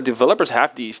feedback loops that developers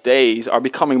have these days are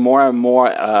becoming more and more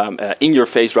in your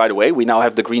face right away. We now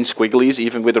have the green squigglies,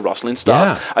 even with the Roslyn stuff.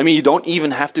 Yeah. I mean, you don't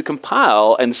even have to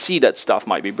compile and see that stuff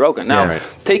might be broken. Now,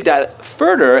 take that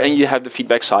further, and you have the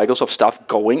feedback cycles of stuff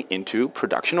going into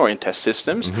production or in test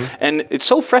systems. And it's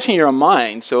so fresh in your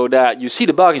mind, so that you see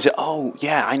the bug and say, "Oh,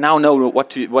 yeah, I now know what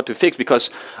to fix because,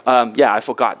 I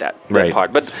forgot that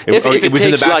part." But if it was takes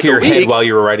in the back like of your a week, head while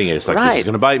you were writing it, it's like this is Right.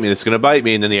 going to bite me, this is going to bite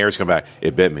me, and then the errors come back.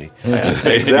 It bit me.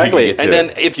 Exactly. And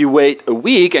then if you wait a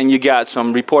week and you get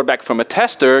some report back from a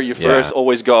tester, you first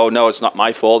always go, "No, it's not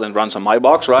my fault," and runs on my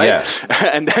box, right? Yeah.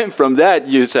 And then from that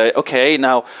you say, "Okay,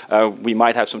 now we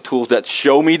might have some tools that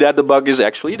show me that the bug is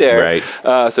actually there." Right.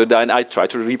 So then I try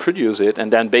to reproduce it,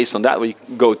 and then based on that we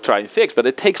go try and fix. But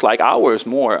it takes like hours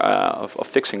more of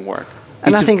fixing work.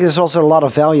 And I think there's also a lot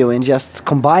of value in just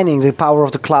combining the power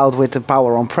of the cloud with the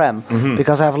power on-prem.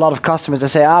 Because I have a lot of customers that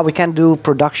say, we can do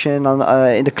production on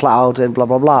in the cloud and blah,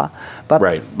 blah, blah.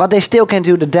 But they still can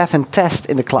do the dev and test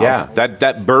in the cloud. Yeah,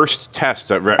 that burst test,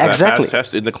 that fast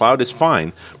test in the cloud is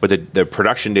fine, but the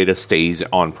production data stays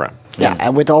on-prem. Yeah,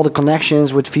 and with all the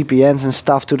connections with VPNs and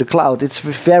stuff to the cloud, it's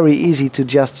very easy to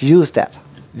just use that.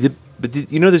 But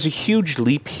there's a huge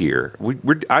leap here.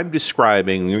 I'm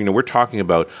describing, we're talking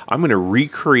about, I'm going to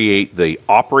recreate the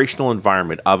operational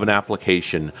environment of an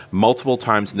application multiple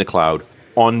times in the cloud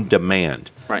on demand.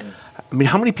 Right. I mean,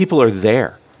 how many people are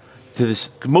there?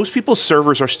 Most people's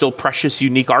servers are still precious,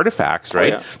 unique artifacts,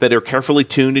 right? That are carefully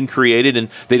tuned and created, and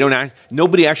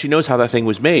nobody actually knows how that thing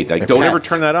was made. Like, don't ever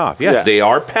turn that off. Yeah, they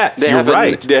are pets. You're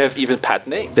right. They have even pet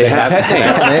names. They have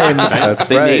pet names. That's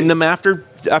they right. name them after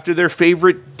their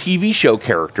favorite TV show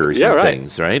characters and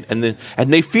things, right? And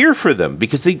they fear for them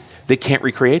because they can't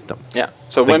recreate them. Yeah.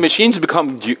 So when machines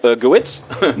become GUIDs,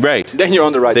 right, then you're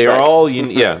on the right track. They are all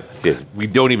we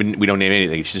don't name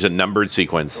anything. It's just a numbered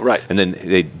sequence, right? And then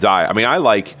they die. I mean, I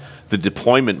like the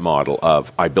deployment model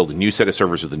of I build a new set of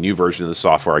servers with a new version of the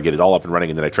software, I get it all up and running,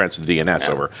 and then I transfer the DNS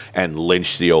over and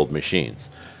lynch the old machines,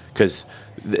 because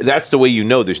that's the way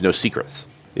there's no secrets.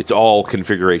 It's all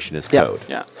configuration as code.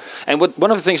 Yeah. And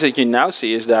one of the things that you now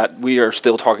see is that we are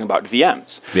still talking about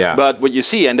VMs. Yeah. But what you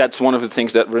see, and that's one of the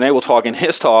things that Rene will talk in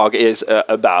his talk, is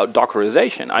about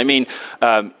Dockerization. I mean,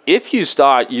 if you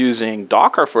start using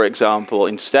Docker, for example,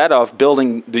 instead of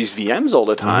building these VMs all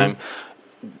the time,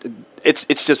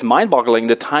 it's just mind-boggling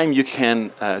the time you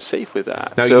can save with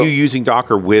that. Now, are you using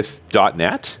Docker with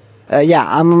 .NET?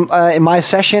 I'm in my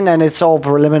session, and it's all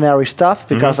preliminary stuff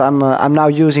because I'm now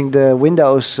using the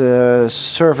Windows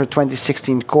Server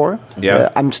 2016 core.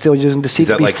 Yeah, I'm still using the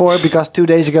CTP4 because 2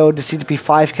 days ago the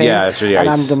CTP5 came. Yeah, and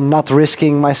I'm not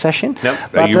risking my session. Nope,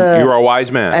 but you're a wise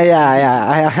man.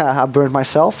 I burned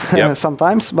myself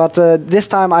sometimes, but this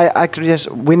time I create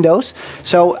Windows.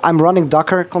 So I'm running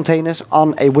Docker containers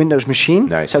on a Windows machine.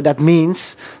 Nice. So that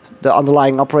means the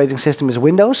underlying operating system is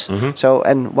Windows. So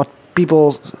what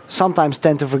people sometimes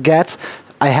tend to forget,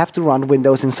 I have to run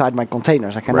Windows inside my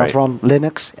containers. I cannot run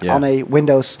Linux on a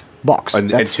Windows box.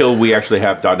 Until we actually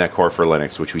have .NET Core for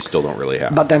Linux, which we still don't really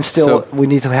have. But then still, we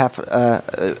need to have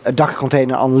a Docker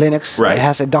container on Linux. Right. It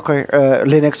has a Docker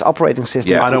Linux operating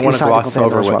system. I don't want to gloss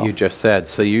over what well. you just said.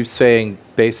 So you're saying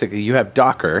basically you have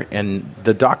Docker and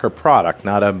the Docker product,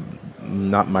 not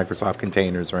Microsoft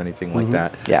containers or anything like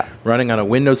that. Yeah. Running on a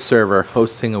Windows server,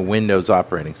 hosting a Windows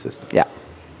operating system. Yeah.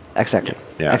 Exactly.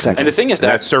 Yeah. Exactly. And the thing is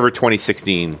that's Server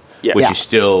 2016, which is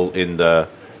still in the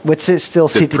which is still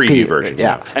the CTP preview version.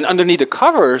 Yeah. And underneath the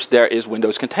covers, there is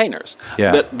Windows containers.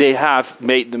 Yeah. But they have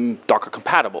made them Docker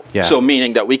compatible. Yeah. So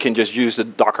meaning that we can just use the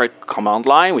Docker command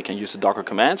line, we can use the Docker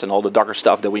commands and all the Docker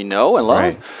stuff that we know and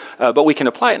love, but we can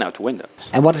apply it now to Windows.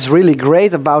 And what is really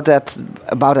great about that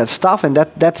stuff, and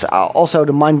that's also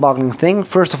the mind-boggling thing.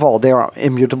 First of all, they are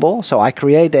immutable. So I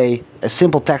create a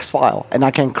simple text file, and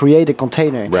I can create a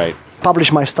container. Right.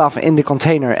 Publish my stuff in the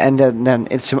container, and then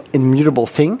it's an immutable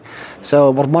thing.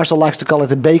 So what Marcel likes to call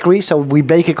it a bakery. So we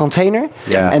bake a container,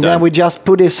 and then we just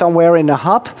put it somewhere in a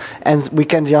hub, and we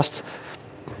can just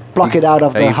pluck it out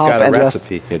of the hub got a and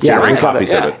recipe. Generate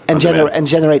copies of it. and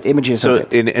generate images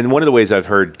of it. And one of the ways I've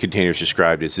heard containers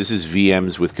described is this is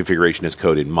VMs with configuration as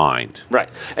code in mind. Right.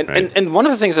 And one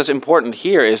of the things that's important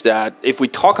here is that if we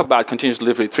talk about continuous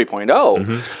delivery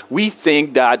 3.0, we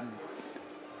think that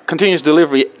continuous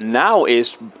delivery now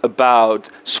is about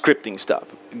scripting stuff.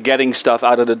 getting stuff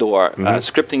out of the door,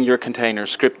 scripting your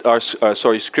containers,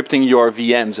 scripting your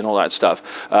VMs and all that stuff,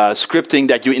 scripting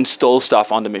that you install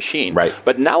stuff on the machine. Right.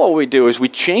 But now what we do is we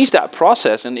change that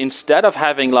process, and instead of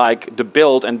having like the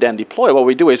build and then deploy, what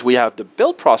we do is we have the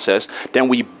build process, then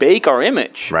we bake our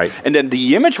image, right, and then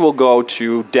the image will go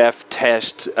to dev,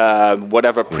 test,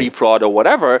 whatever, pre-prod or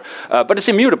whatever, but it's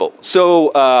immutable.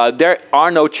 So there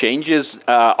are no changes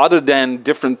other than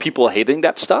different people hating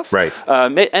that stuff. Right.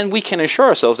 And we can assure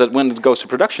ourselves that when it goes to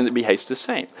production, it behaves the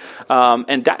same.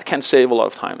 And that can save a lot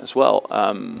of time as well.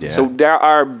 So there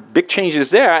are big changes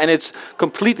there, and it's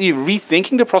completely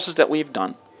rethinking the process that we've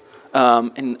done.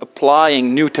 And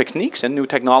applying new techniques and new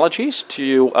technologies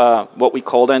to what we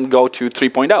call then go to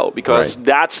 3.0, because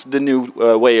that's the new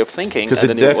way of thinking. Because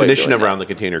the definition around the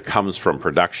container comes from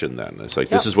production then. It's like,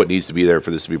 this is what needs to be there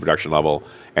for this to be production level,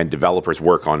 and developers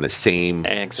work on the same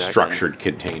structured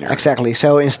container. Exactly.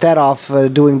 So instead of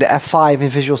doing the F5 in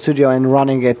Visual Studio and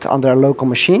running it under a local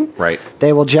machine,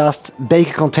 they will just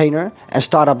bake a container and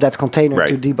start up that container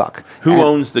to debug. Who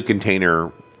owns the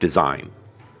container design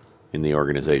in the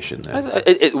organization then?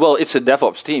 Well, it's a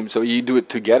DevOps team, so you do it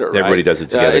together, right? Everybody does it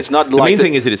together. It's not the like main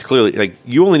thing is that it's clearly, like,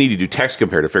 you only need to do text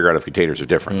compare to figure out if containers are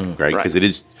different, right? Because it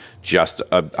is just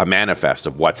a manifest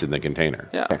of what's in the container.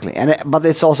 Yeah. Exactly. But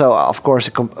it's also, of course,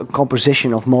 a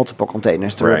composition of multiple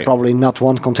containers. There are probably not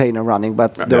one container running,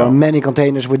 but there are many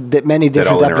containers with many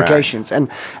different applications. And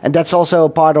that's also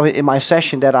part of in my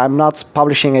session, that I'm not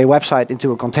publishing a website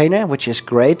into a container, which is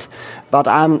great, but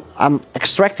I'm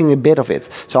extracting a bit of it.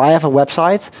 So I have a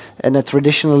website, and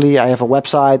traditionally I have a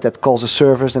website that calls a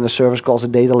service, and the service calls a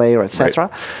data layer,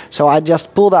 etc. So I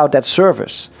just pulled out that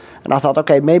service, and I thought,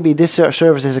 okay, maybe this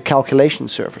service is a calculation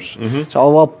service. So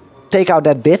I will take out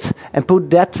that bit and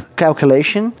put that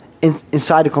calculation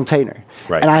inside a container.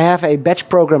 And I have a batch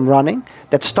program running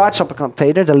that starts up a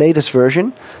container, the latest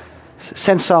version,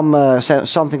 sends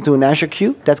something to an Azure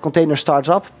queue. That container starts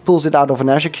up, pulls it out of an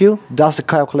Azure queue, does the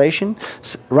calculation,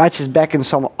 writes it back in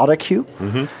some other queue,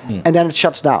 and then it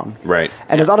shuts down.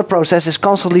 And that other process is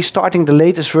constantly starting the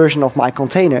latest version of my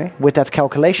container with that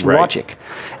calculation logic.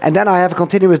 And then I have a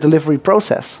continuous delivery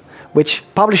process, which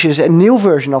publishes a new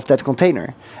version of that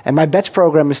container. And my batch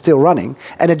program is still running,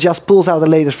 and it just pulls out the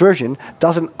latest version,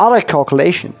 does another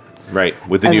calculation.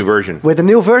 With the new version. With the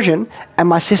new version, and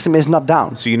my system is not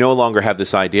down. So you no longer have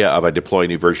this idea of I deploy a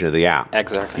new version of the app.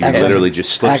 Exactly. You're literally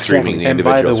just slipstreaming the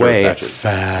individual. And by the way, batches. it's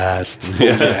fast.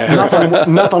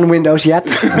 Not on Windows yet.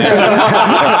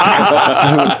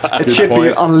 It should be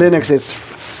on Linux. It's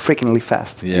freakingly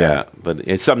fast. Yeah,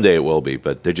 but someday it will be.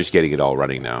 But they're just getting it all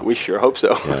running now. We sure hope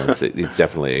so. It's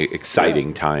definitely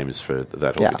exciting times for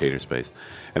that whole container space.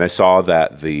 And I saw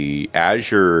that the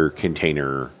Azure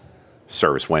container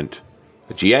service went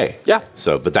GA.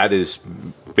 So, but that is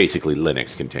basically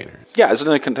Linux containers. Yeah, it's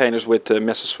Linux containers with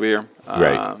Mesosphere.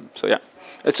 So yeah,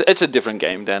 it's a different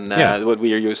game than what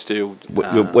we are used to.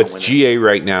 What's GA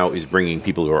right now is bringing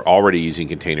people who are already using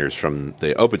containers from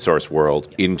the open source world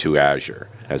into Azure,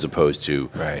 as opposed to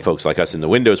folks like us in the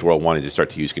Windows world wanting to start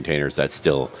to use containers. That's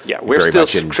still we're very still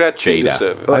much in scratching the beta.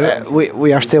 surface.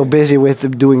 We are still busy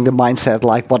with doing the mindset,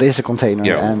 like what is a container,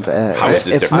 and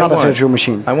it's not a virtual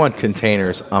machine. I want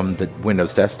containers on the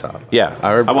Windows desktop.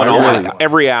 I want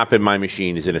every app in my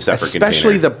machine is in a separate container.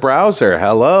 Especially the browser.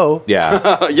 Hello.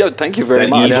 Thank you very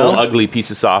much. Evil, ugly piece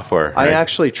of software. I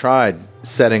actually tried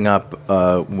setting up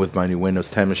with my new Windows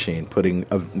 10 machine,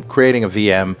 creating a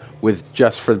VM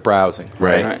for browsing.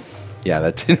 Yeah,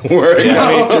 that didn't work.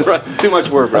 Too much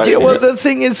work, right? Yeah, well, the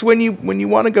thing is, when you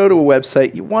want to go to a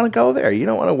website, you want to go there. You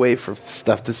don't want to wait for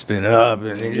stuff to spin up.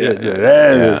 And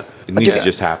It needs to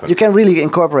just happen. You can really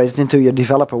incorporate it into your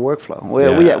developer workflow.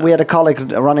 We had a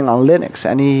colleague running on Linux,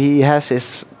 and he has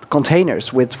his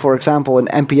containers with, for example, an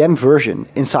npm version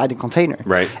inside the container.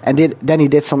 And then he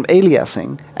did some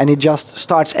aliasing, and he just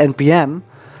starts npm,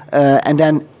 and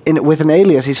then with an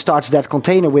alias, he starts that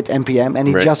container with npm, and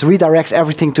he just redirects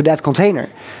everything to that container,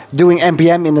 doing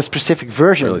npm in a specific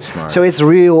version. Really smart. So it's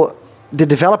real. The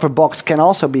developer box can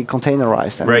also be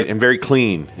containerized. And very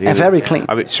clean. And very clean.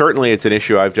 I mean, certainly it's an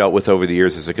issue I've dealt with over the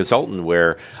years as a consultant,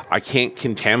 where I can't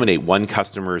contaminate one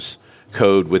customer's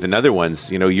code with another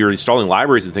one's. You're installing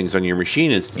libraries and things on your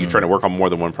machine, and you're trying to work on more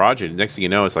than one project. Next thing you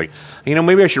know, it's like,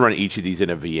 maybe I should run each of these in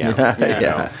a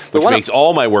VM, which makes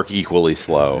all my work equally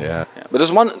slow. But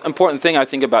there's one important thing I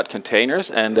think about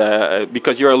containers, and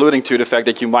because you're alluding to the fact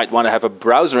that you might want to have a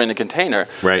browser in a container,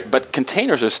 but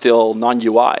containers are still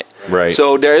non-UI.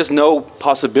 So there is no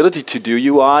possibility to do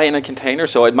UI in a container,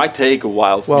 so it might take a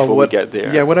while before we get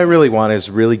there. Yeah, what I really want is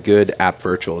really good app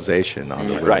virtualization on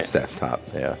the Windows desktop.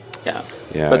 Yeah.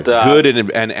 Yeah, But, good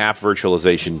and app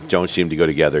virtualization don't seem to go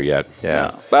together yet.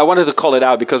 Yeah. But I wanted to call it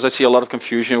out because I see a lot of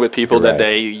confusion with people You're that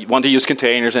right. they want to use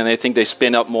containers and they think they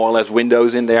spin up more or less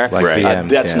Windows in there. Like VMs,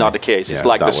 that's yeah. not the case. Yeah, it's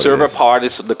like it's the not what it server is. part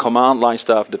is the command line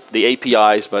stuff, the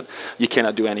APIs, but you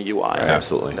cannot do any UI.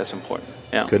 Absolutely. That's important.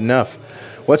 Yeah. Good enough.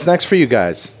 What's next for you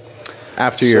guys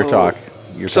after your talk?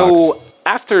 So talks?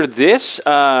 after this,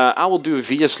 I will do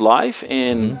VS Live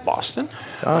in Boston.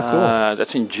 Oh, cool.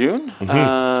 That's in June.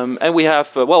 And we have,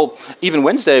 even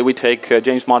Wednesday, we take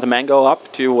James Montemango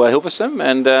up to Hilversum,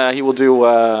 and he will do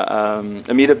a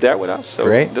meetup there with us. So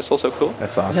Great. that's also cool.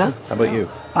 That's awesome. Yeah. How about you?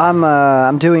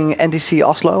 I'm doing NDC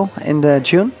Oslo in the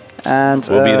June. And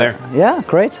We'll be there. Yeah,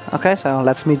 great. Okay, so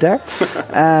let's meet there.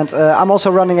 And I'm also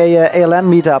running a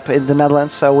ALM meetup in the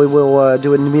Netherlands, so we will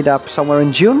do a meetup somewhere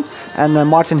in June. And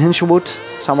Martin Hinshelwood,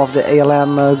 some of the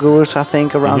ALM gurus I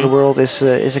think around the world, is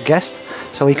a guest.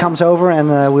 So he comes over and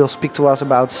will speak to us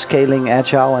about scaling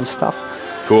agile and stuff.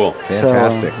 Cool.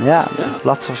 Fantastic. So, yeah,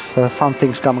 lots of fun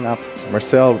things coming up.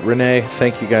 Marcel, Rene,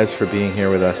 thank you guys for being here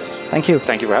with us. Thank you.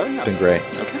 Thank you for having us. It's been great.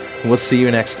 Okay. We'll see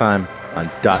you next time on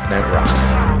 .NET Rocks.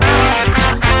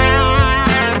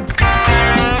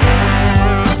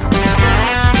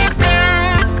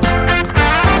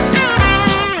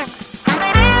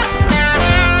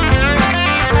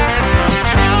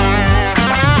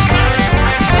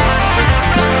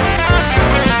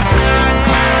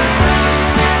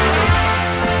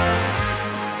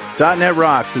 .NET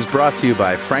Rocks is brought to you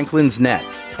by Franklin's Net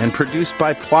and produced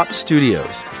by Pwop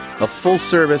Studios, a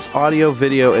full-service audio,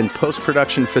 video, and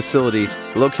post-production facility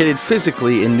located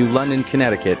physically in New London,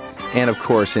 Connecticut, and of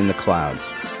course in the cloud.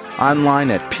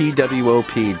 Online at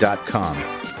pwop.com.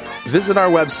 Visit our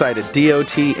website at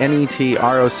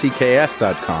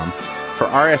dotnetrocks.com for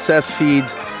RSS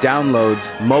feeds, downloads,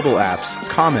 mobile apps,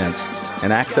 comments,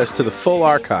 and access to the full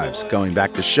archives going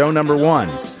back to show number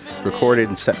 1, recorded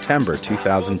in September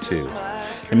 2002.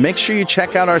 And make sure you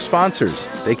check out our sponsors.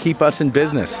 They keep us in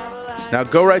business. Now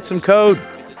go write some code.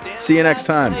 See you next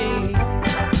time.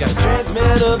 Got a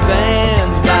transmitter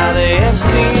banned by the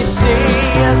FCC.